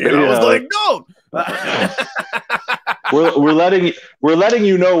whipping me, and I was like, no. we're letting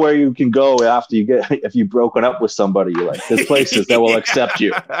you know where you can go after if you've broken up with somebody. You're like, there's places that will accept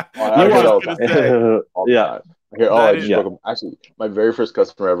you. Actually, my very first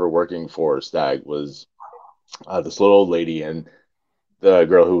customer ever working for Stag was this little old lady, and the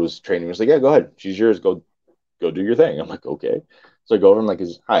girl who was training me was like, yeah, go ahead. She's yours. Go do your thing. I'm like, okay. So I go over and I'm like,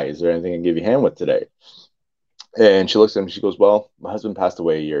 hi, is there anything I can give you a hand with today? And she looks at me. She goes, well, my husband passed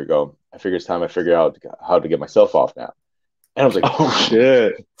away a year ago. I figure it's time I figure out how to get myself off now. And I was like, oh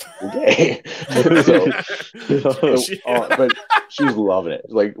shit. Okay. But she was loving it.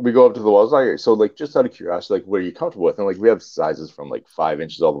 Like, we go up to the walls, like, so like, just out of curiosity, like, what are you comfortable with? And like, we have sizes from like 5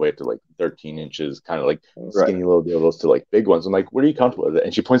 inches all the way up to like 13 inches, kind of like skinny little dildos to like big ones. I'm like, what are you comfortable with?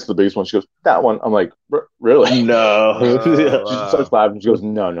 And she points to the biggest one. She goes, that one. I'm like, really? No. She starts laughing. She goes,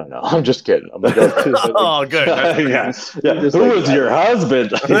 no, I'm just kidding. I'm like, oh, good. Yeah. Who was your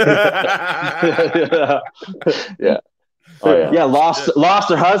husband? Yeah. Oh, yeah, lost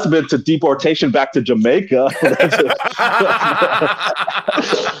her husband to deportation back to Jamaica.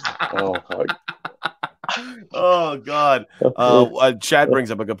 Oh God. Chad brings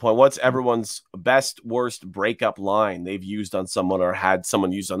up a good point. What's everyone's best worst breakup line they've used on someone or had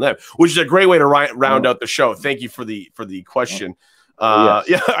someone used on them? Which is a great way to round out the show. Thank you for the question. Yes.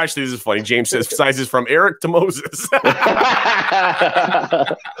 Yeah, actually, this is funny. James says sizes from Eric to Moses.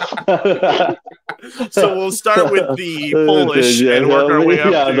 So we'll start with the Polish and work our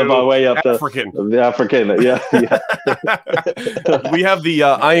way up to African. The African, yeah. We have the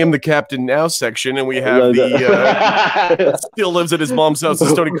I am the captain now section, and we have the still lives at his mom's house in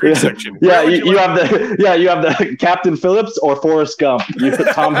Stony Creek section. Yeah, you have the Captain Phillips or Forrest Gump.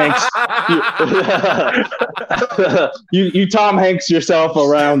 Tom Hanks. You Tom Hanks yourself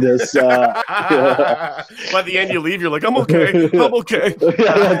around us. By the end, you leave. You're like, I'm okay.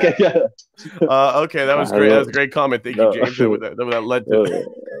 Okay, that was great. That was a great comment. Thank you, James. That led to.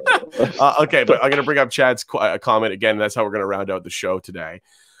 Okay, but I'm gonna bring up Chad's comment again. That's how we're gonna round out the show today.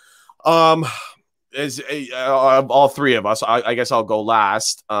 All three of us. I guess I'll go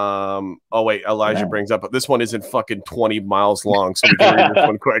last. Oh wait, Elijah brings up. This one isn't fucking 20 miles long, so we can read this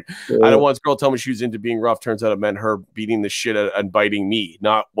one quick. I had once girl tell me she was into being rough. Turns out it meant her beating the shit out and biting me,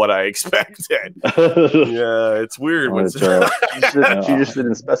 not what I expected. Yeah, it's weird. She just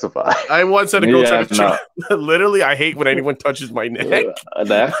didn't specify. I once had a girl try to literally. I hate when anyone touches my neck.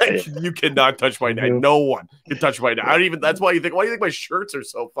 Like, you cannot touch my neck. No one can touch my neck. I don't even. That's why you think. Why do you think my shirts are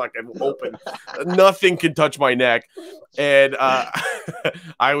so fucking open? Nothing can touch my neck. And I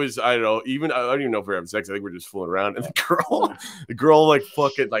don't know, I don't even know if we're having sex. I think we're just fooling around. And the girl like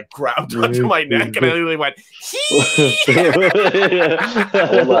fucking like grabbed onto my neck, and I literally went,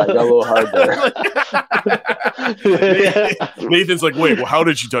 got a little hard there. Nathan's like, wait, well, how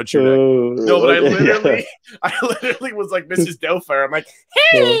did she touch your neck? No, but I literally was like Mrs. Doubtfire. I'm like,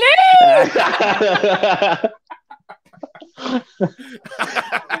 hello.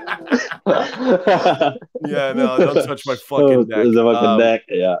 Yeah, no, don't touch my fucking neck.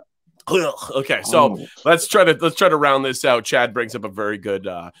 Yeah. Okay, so let's try to round this out. Chad brings up a very good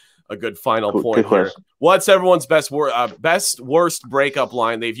final point here. What's everyone's best worst breakup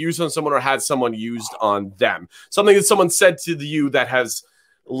line they've used on someone or had someone used on them? Something that someone said to you that has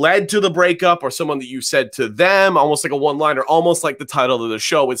led to the breakup, or someone that you said to them, almost like a one-liner, almost like the title of the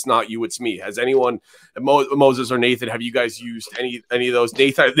show, It's Not You, It's Me. Has anyone, Moses or Nathan, have you guys used any of those?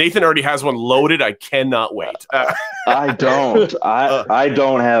 Nathan already has one loaded. I cannot wait. I don't. I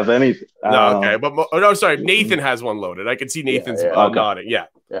don't have anything. No, okay, but no, sorry. Nathan has one loaded. I can see Nathan's nodding. Yeah.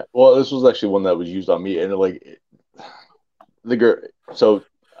 Well, this was actually one that was used on me, and like the girl. So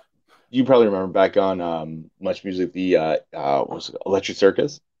you probably remember back on Much Music, the what was it, Electric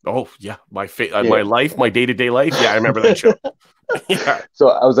Circus. Oh yeah, my life, my day-to-day life. Yeah, I remember that show. Yeah. So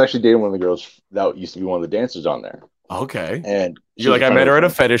I was actually dating one of the girls that used to be one of the dancers on there. Okay. And you're like, I met her at a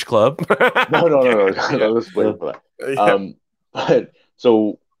fetish club. No. Let's wait for that. Yeah. But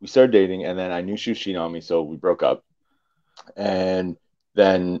so we started dating, and then I knew she was cheating on me, so we broke up. And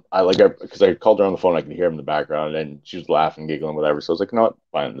then because I called her on the phone, I could hear him in the background, and she was laughing, giggling, whatever. So I was like, no,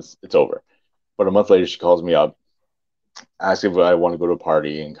 fine, it's over. But a month later, she calls me up, asking if I want to go to a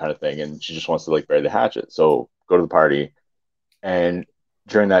party and kind of thing, and she just wants to like bury the hatchet. So go to the party, and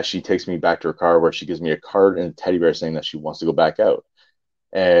during that, she takes me back to her car, where she gives me a card and a teddy bear saying that she wants to go back out.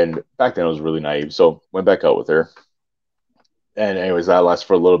 And back then, I was really naive, so went back out with her. And anyways, that lasted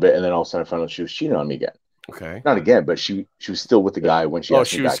for a little bit, and then all of a sudden, I found out she was cheating on me again. Okay. Not again, but she was still with the guy when she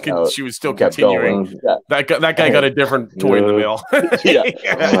asked me back out. She was still continuing. Yeah. That guy got a different toy in the mail.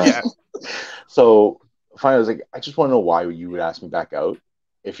 Yeah. So finally, I was like, I just want to know why you would ask me back out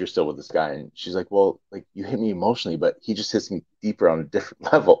if you're still with this guy. And she's like, well, like, you hit me emotionally, but he just hits me deeper on a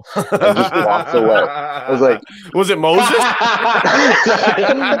different level. And just walks away. I was like, was it Moses?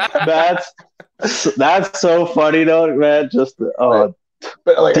 That's so funny though, man. Just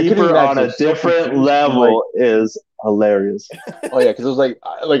but like, deeper on a different level is hilarious. Oh yeah, because it was like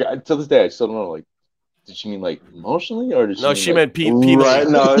to this day I still don't know, like, did she mean like emotionally, or did she? No, mean, she like, meant penally. Right?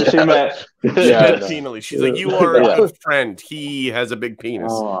 No, she meant. She meant penally. She's like, you are a good friend. He has a big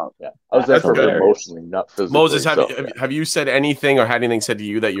penis. Oh, yeah, I was there for her hilarious. emotionally, not physically. Moses, so, have you said anything or had anything said to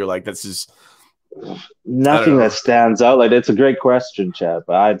you that you're like, this is Nothing that stands out. Like, it's a great question, Chad,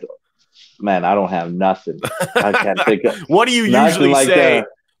 but I don't have nothing. I can't think of. What do you usually like say? that.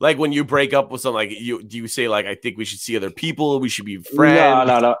 Like when you break up with someone, like do you say like, I think we should see other people, we should be friends?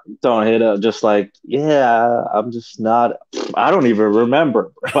 No, don't hit up. Just like, yeah, I'm just not. I don't even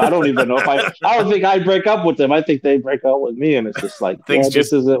remember. I don't even know if I don't think I break up with them. I think they break up with me, and it's just like, this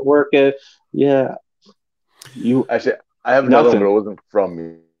isn't working. Yeah, you. Actually, I have another one, but it wasn't from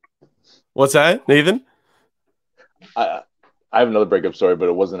me. What's that, Nathan? I have another breakup story, but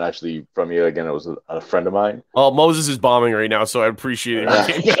it wasn't actually from me. Again, it was a friend of mine. Oh, Moses is bombing right now, so I appreciate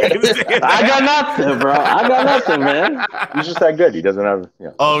it. I got nothing, bro. I got nothing, man. He's just that good. He doesn't have.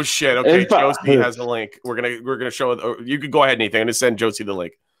 Yeah. Oh shit. Okay, Josie has a link. We're gonna show. You could go ahead, Nathan. I'm gonna send Josie the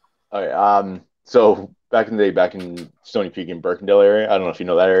link. All right. So back in the day, back in Stony Peak in Birkendale area. I don't know if you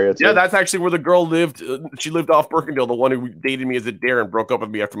know that area. Too. Yeah, that's actually where the girl lived. She lived off Birkendale, the one who dated me as a dare and broke up with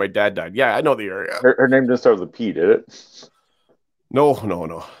me after my dad died. Yeah, I know the area. Her name didn't start with a P, did it? No.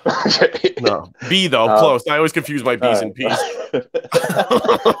 Okay. No. B though, close. I always confuse my B's and P's.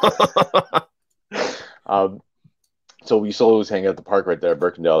 So we used to always hang out at the park right there at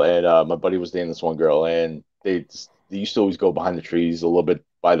Birkendale, and my buddy was dating this one girl, and they used to always go behind the trees a little bit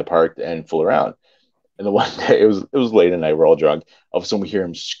by the park and fool around. And the one day it was late at night, we're all drunk. All of a sudden we hear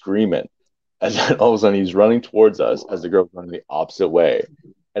him screaming, and then all of a sudden he's running towards us as the girl's running the opposite way,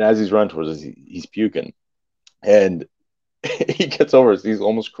 and as he's running towards us, he's puking, and he gets over us. He's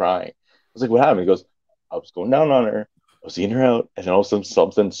almost crying. I was like, what happened? He goes, I was going down on her. I was seeing her out. And then all of a sudden,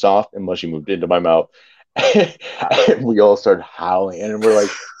 something soft and mushy moved into my mouth. And we all started howling. And we're like,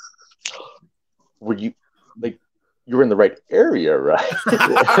 were you, like, you were in the right area, right?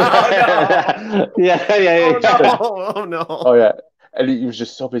 Oh, no. Yeah. Oh, no. Oh, yeah. And he was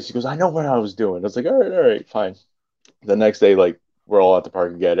just so pissed. He goes, I know what I was doing. I was like, all right, fine. The next day, like, we're all at the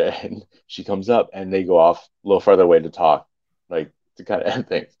park again. And she comes up and they go off a little farther away to talk. Like to kind of end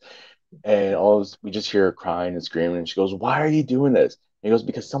things, and we just hear her crying and screaming, and she goes, "Why are you doing this?" And he goes,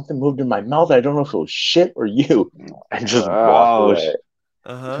 "Because something moved in my mouth. I don't know if it was shit or you." And just walked away.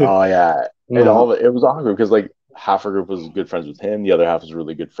 Oh yeah, and it was awkward because like half her group was good friends with him, the other half was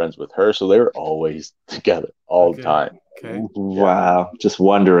really good friends with her, so they were always together all the time. Okay. Wow, just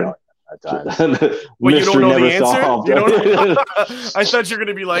wondering. Well, you don't know the answer? You don't I thought you were going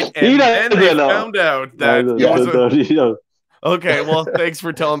to be like, and then they found out that Okay, well, thanks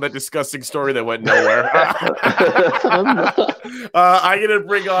for telling that disgusting story that went nowhere. I'm going to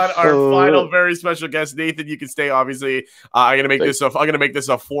bring on our final very special guest. Nathan, you can stay, obviously. I'm going to make this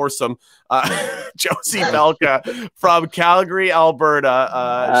a foursome. Josie Balka from Calgary,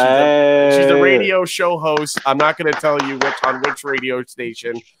 Alberta. She's a radio show host. I'm not going to tell you which radio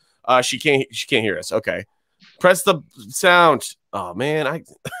station. She can't hear us. Okay. Press the sound. Oh man,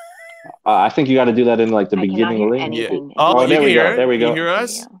 I think you got to do that in like the beginning link. Yeah. Oh, there we go. There we go. Can you hear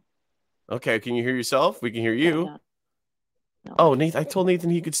us? Yeah. Okay, can you hear yourself? We can hear you. No. Oh, Nathan, I told Nathan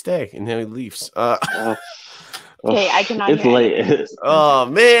he could stay, and now he leaves. Okay, I cannot. It's late. Oh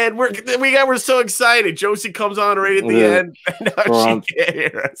man, we're so excited. Josie comes on right at the end, and now she can't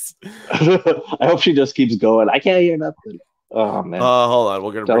hear us. I hope she just keeps going. I can't hear nothing. Oh man. Hold on,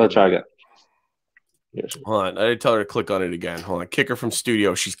 we're gonna tell her to try again. Hold on, I didn't tell her to click on it again. Hold on, kick her from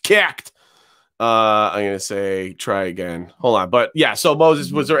studio. She's kicked. I'm gonna say try again. Hold on, but yeah. So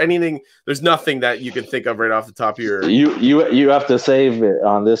Moses, was there anything? There's nothing that you can think of right off the top of your. You have to save it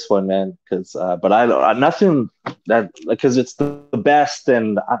on this one, man. Because but I nothing that because it's the best,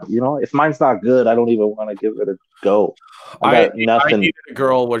 and if mine's not good, I don't even want to give it a go. I needed a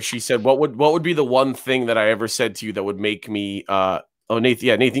girl where she said, what would be the one thing that I ever said to you that would make me Oh, Nathan.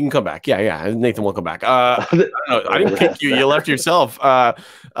 Yeah, Nathan, you can come back. Yeah. Nathan will come back. I didn't kick you. You left yourself.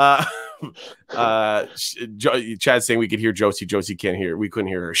 Chad's saying we could hear Josie. Josie can't hear. We couldn't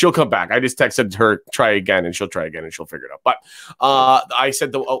hear her. She'll come back. I just texted her, try again, and she'll try again, and she'll figure it out. But I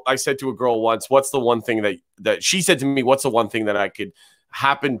said to a girl once, what's the one thing that she said to me, what's the one thing that I could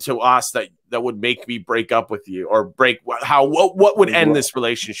happen to us that would make me break up with you or what would end this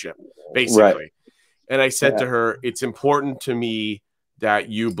relationship, basically. Right. And I said to her, it's important to me that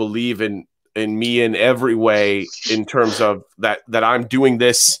you believe in me in every way, in terms of that I'm doing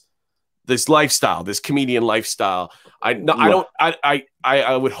this lifestyle, this comedian lifestyle.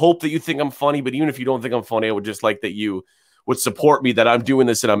 I would hope that you think I'm funny, but even if you don't think I'm funny, I would just like that you would support me, that I'm doing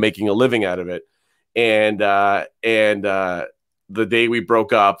this and I'm making a living out of it. And the day we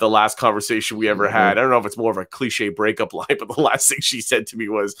broke up, the last conversation we ever had. I don't know if it's more of a cliche breakup line, but the last thing she said to me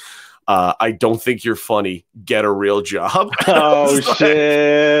was, I don't think you're funny. Get a real job. Oh,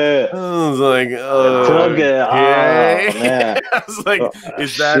 shit. I was like, okay. Okay. Oh, man. I was like,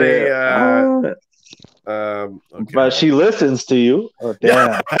 is that shit. okay. But she listens to you. Oh,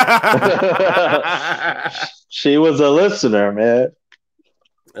 damn. She was a listener, man.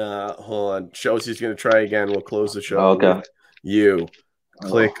 Hold on. Josie's going to try again. We'll close the show. Okay. You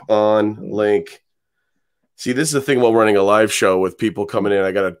click on link. See, this is the thing about running a live show with people coming in.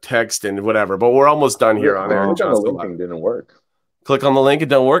 I got a text and whatever, but we're almost done here on air. The link didn't work. Click on the link. It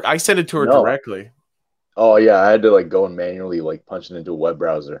don't work. I sent it to her directly. Oh yeah, I had to like go and manually like punch it into a web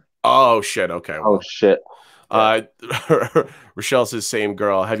browser. Oh shit. Okay. Well. Oh shit. Rochelle says, same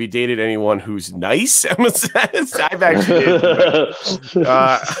girl. Have you dated anyone who's nice? Emma says, I've actually dated.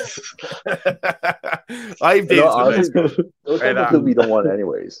 I've dated some nice girls. And we don't want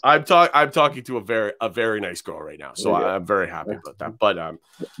anyways. I'm talking to a very nice girl right now, so I'm very happy about that. But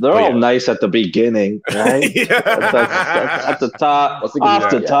they're all nice at the beginning, right? At the top, off the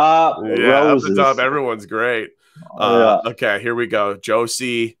top, off the top, everyone's great. Okay, here we go.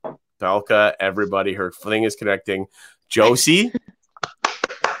 Josie Balka, everybody, her thing is connecting. Josie,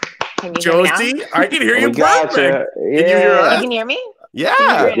 Josie, I can hear you. Yeah. Can you hear us? You can hear me?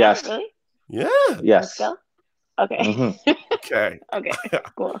 Yeah. Yes. Really? Yeah. Yes. Okay. Mm-hmm. Okay. Okay.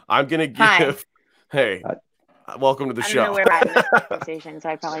 Cool. I'm gonna give. Hey, welcome to the show. We're having a conversation, so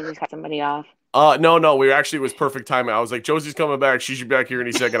I probably just cut somebody off. No. It was perfect timing. I was like, Josie's coming back. She should be back here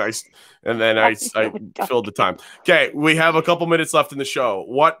any second. I filled the time. Okay, we have a couple minutes left in the show.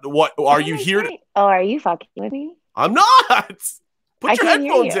 What are you here? Oh, are you fucking with me? I'm not. Put your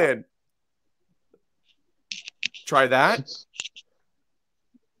headphones in. Try that.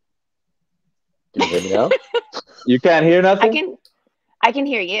 Can you hear me now? You can't hear nothing? I can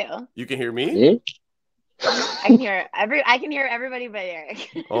hear you. You can hear me? I can hear everybody but Eric.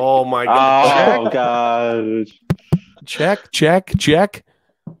 Oh my god. Oh god. Check.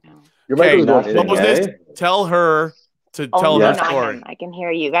 Your mic was going what was this? Tell her to tell her story. I can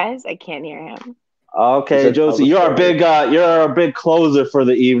hear you guys. I can't hear him. Okay, Josie, you're a big closer for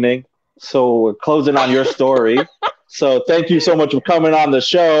the evening. So we're closing on your story. So thank you so much for coming on the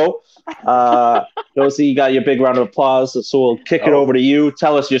show. Josie, you got your big round of applause. So we'll kick it over to you.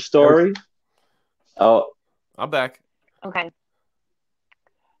 Tell us your story. Oh, I'm back. Okay.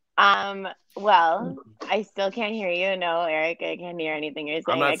 Well, I still can't hear you. No, Eric, I can't hear anything you're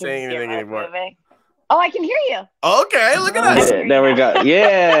saying. I'm not saying anything anymore. Oh, I can hear you. Okay, look at us. There we go.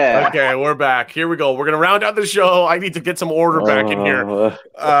 Yeah. Okay, we're back. Here we go. We're gonna round out the show. I need to get some order back in here.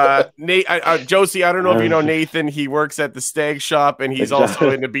 Nate, Josie, I don't know if you know Nathan. He works at the Stag Shop, and he's also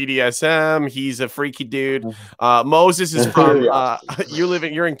into BDSM. He's a freaky dude. Moses is from.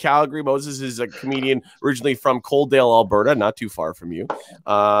 You're in Calgary. Moses is a comedian originally from Coaldale, Alberta, not too far from you.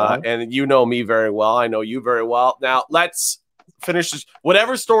 And you know me very well. I know you very well. Now let's finish this.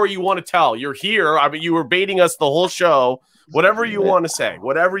 Whatever story you want to tell, you're here. I mean, you were baiting us the whole show. Whatever you want to say,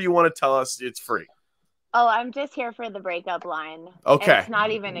 whatever you want to tell us, it's free. Oh, I'm just here for the breakup line. Okay. And it's not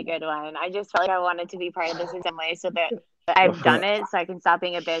even a good one. I just felt like I wanted to be part of this in some way so that I've done it so I can stop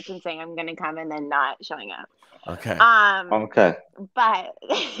being a bitch and saying I'm going to come and then not showing up. Okay. Okay. But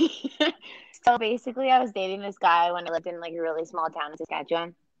so basically I was dating this guy when I lived in like a really small town in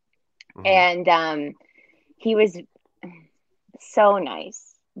Saskatchewan. Mm-hmm. And he was so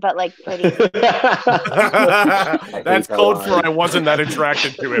nice, but like pretty. That's code for I wasn't that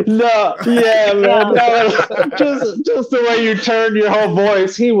attracted to him. No, yeah, man. No, just the way you turned your whole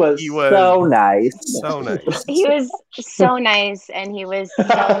voice. He was so nice. So nice. He was so nice, and he was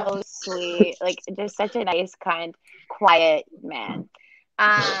so sweet. Like just such a nice, kind, quiet man.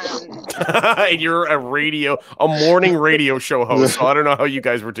 And you're a morning radio show host. So I don't know how you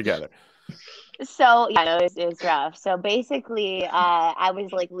guys were together. So yeah, no, it was rough. So basically, I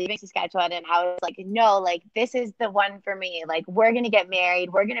was like leaving Saskatchewan, and I was like, no, like this is the one for me. Like we're gonna get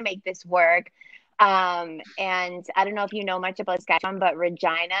married, we're gonna make this work. And I don't know if you know much about Saskatchewan, but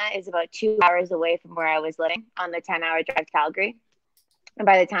Regina is about 2 hours away from where I was living on the 10-hour drive to Calgary. And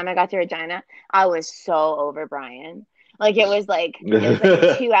by the time I got to Regina, I was so over Brian. Like it was like a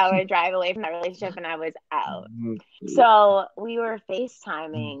 2-hour drive away from that relationship, and I was out. So we were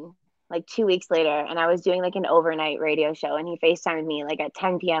FaceTiming like 2 weeks later, and I was doing like an overnight radio show, and he FaceTimed me like at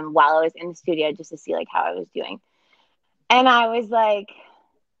 10 p.m. while I was in the studio just to see like how I was doing. And I was like,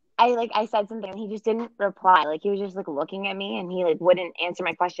 I said something, and he just didn't reply. Like he was just like looking at me, and he like wouldn't answer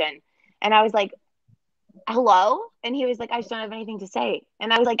my question. And I was like, hello? And he was like, I just don't have anything to say.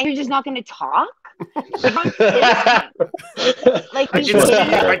 And I was like, you're just not going to talk? Like,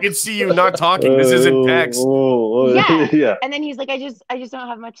 I can see you not talking. This isn't text. Yeah. And then he's like, I just don't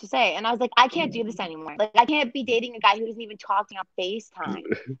have much to say. And I was like, I can't do this anymore. Like, I can't be dating a guy who doesn't even talk to me on FaceTime.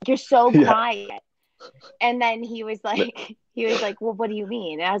 You're so quiet. And then he was like, well, what do you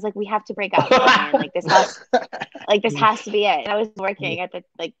mean? And I was like, we have to break up. Man. Like, this has to be it. And I was working at that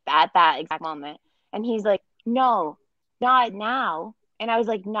exact moment. And he's like, no, not now. And I was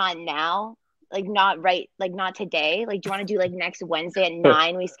like, not now. Like, not right, like, not today. Like, do you want to do, like, next Wednesday at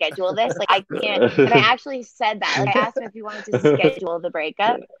 9 we schedule this? Like, I can't. And I actually said that. Like, I asked him if he wanted to schedule the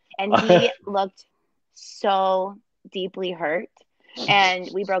breakup, and he looked so deeply hurt. And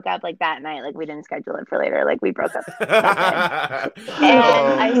we broke up, like, that night. Like, we didn't schedule it for later. Like, we broke up that day.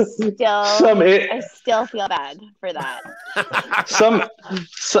 And I still feel bad for that. Some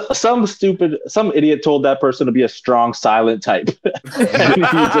idiot told that person to be a strong, silent type.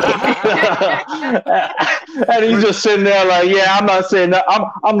 And he's just sitting there like, yeah, I'm not saying that.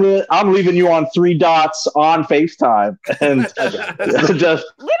 I'm leaving you on 3 dots on FaceTime. And just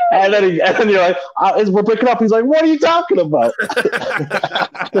and then you're like, we're breaking up. He's like, what are you talking about?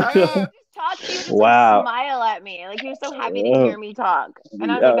 Wow. Smile at me. Like, you're so happy to hear me talk.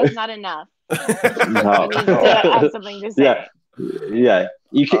 And I was like, that's not enough. No. I have something to say. Yeah.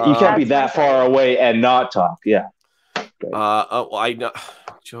 You can't be that far away and not talk. Yeah. I know,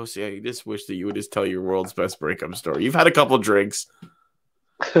 Josie, I just wish that you would just tell your world's best breakup story. You've had a couple drinks.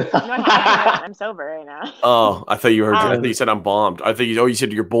 I'm sober right now. Oh, I thought you heard. I thought you said I'm bombed. I thought you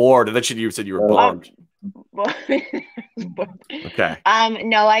said you're bored. And then you said you were bombed. Okay.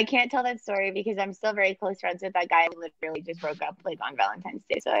 No, I can't tell that story because I'm still very close friends with that guy. We literally just broke up like on Valentine's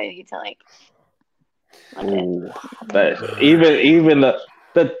Day, so I need to like. But even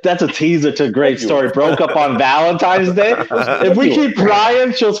that's a teaser to a great story. Broke up on Valentine's Day. If we keep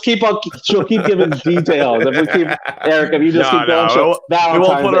prying, she'll keep giving details. If we keep Eric, if you just keep going,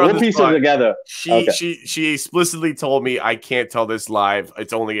 Valentine's Day, we'll piece it together. She explicitly told me I can't tell this live.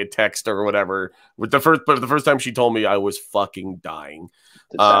 It's only a text or whatever. But the first time she told me, I was fucking dying.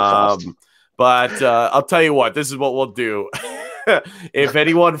 But I'll tell you what. This is what we'll do. If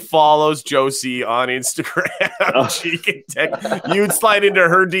anyone follows Josie on Instagram, she can text you'd slide into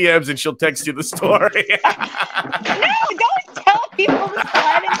her DMs and she'll text you the story. No, don't tell people to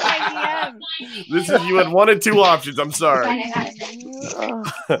slide into my DMs. This is you had 1 of 2 options. I'm sorry.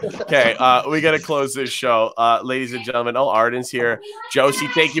 Okay, we gotta close this show. Ladies and gentlemen, Arden's here. Josie,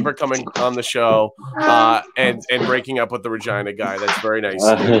 thank you for coming on the show and breaking up with the Regina guy. That's very nice.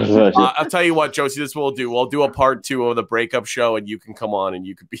 I'll tell you what, Josie, this is what we'll do. We'll do a part 2 of the breakup show, and you can come on and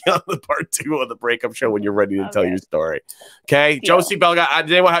you can be on the part 2 of the breakup show when you're ready to tell your story. Okay, yeah. Josie Balka,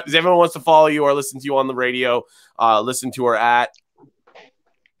 does everyone wants to follow you or listen to you on the radio? Listen to her at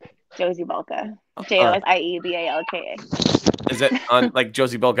Josie Balka. JOSIEBALKA. Is it on like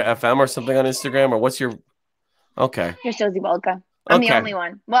Josie Balka FM or something on Instagram, or what's your? Okay. Just Josie Balka. I'm the only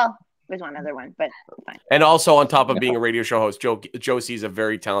one. Well, there's one other one, but fine. And also, on top of being a radio show host, Josie is a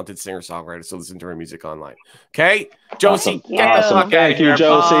very talented singer-songwriter, so listen to her music online. Okay? Josie, awesome. Get the fuck out of here. Thank you,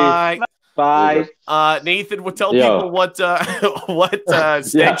 Josie. Bye. Bye. Nathan, we'll tell people what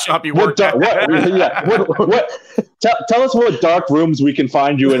Stag Shop you work at. Tell us what dark rooms we can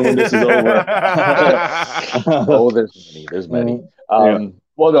find you in when this is over. Oh, there's many.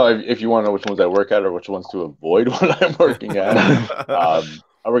 Well, no, if you want to know which ones I work at or which ones to avoid when I'm working at,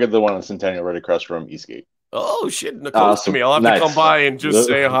 I work at the one on Centennial right across from Eastgate. Oh shit! Close to me. I'll have to come by and just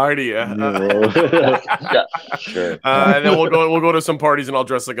say hi to you. Yeah, sure. And then we'll go to some parties and I'll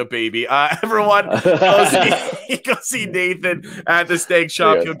dress like a baby. Everyone, go see Nathan at the Stag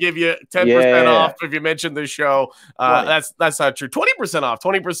Shop. He'll give you 10% off if you mention the show. That's not true. 20% off.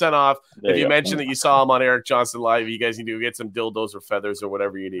 20% off if you mention that you saw him on Eric Johnston Live. You guys need to get some dildos or feathers or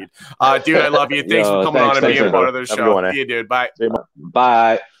whatever you need. Dude, I love you. Thanks for coming on and being part of the show. See you, dude. Bye.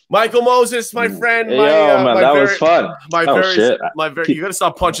 Bye. Michael Moses, my friend. That was fun. You gotta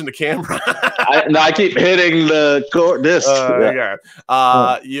stop punching the camera. I keep hitting the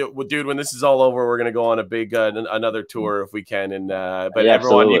dude. When this is all over, we're gonna go on a big another tour if we can. And everyone,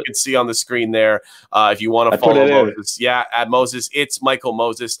 absolutely. You can see on the screen there if you want to follow Moses. Yeah, at Moses, it's Michael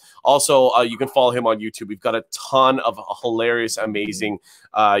Moses. Also, you can follow him on YouTube. We've got a ton of hilarious, amazing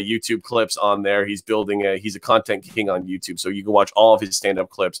YouTube clips on there. He's he's a content king on YouTube, so you can watch all of his stand-up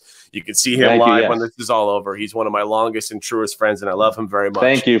clips. You can see him live when this is all over. He's one of my longest and truest friends, and I love him very much.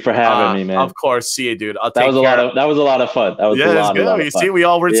 Thank you for having me, man. Of course, see you, dude. That was a lot of fun. That was a lot of fun. You see, we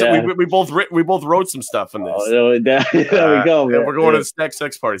all we both wrote some stuff in this. Oh, there we go. Man. We're going to the next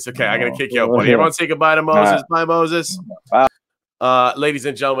sex parties. Okay, I gotta kick you out, buddy. Everyone say goodbye to Moses. Bye, Moses. Wow. Ladies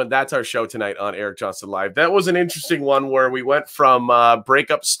and gentlemen, that's our show tonight on Eric Johnston Live. That was an interesting one where we went from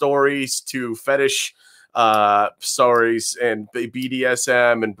breakup stories to fetish stories and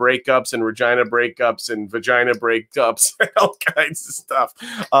BDSM and breakups and vagina breakups and all kinds of stuff.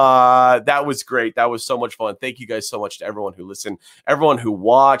 That was great. That was so much fun. Thank you guys so much to everyone who listened, everyone who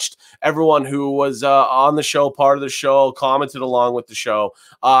watched, everyone who was on the show, part of the show, commented along with the show.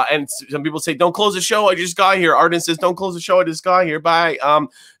 And some people say, don't close the show, I just got here. Arden says, don't close the show, I just got here. Bye.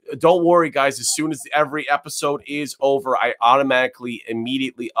 Don't worry, guys. As soon as every episode is over, I automatically,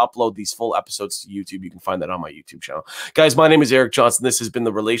 immediately upload these full episodes to YouTube. You can find that on my YouTube channel. Guys, my name is Eric Johnston. This has been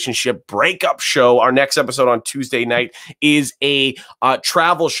the Relationship Breakup Show. Our next episode on Tuesday night is a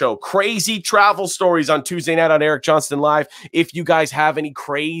travel show. Crazy travel stories on Tuesday night on Eric Johnston Live. If you guys have any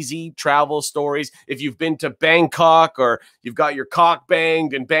crazy travel stories, if you've been to Bangkok or you've got your cock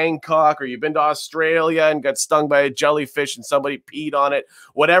banged in Bangkok or you've been to Australia and got stung by a jellyfish and somebody peed on it,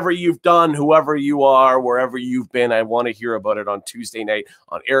 whatever you've done, whoever you are, wherever you've been, I want to hear about it on Tuesday night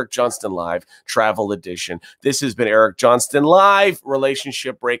on Eric Johnston Live Travel Edition. This has been Eric Johnston Live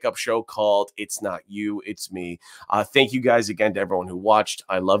Relationship Breakup Show called It's Not You, It's Me. Thank you guys again to everyone who watched.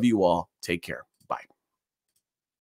 I love you all. Take care.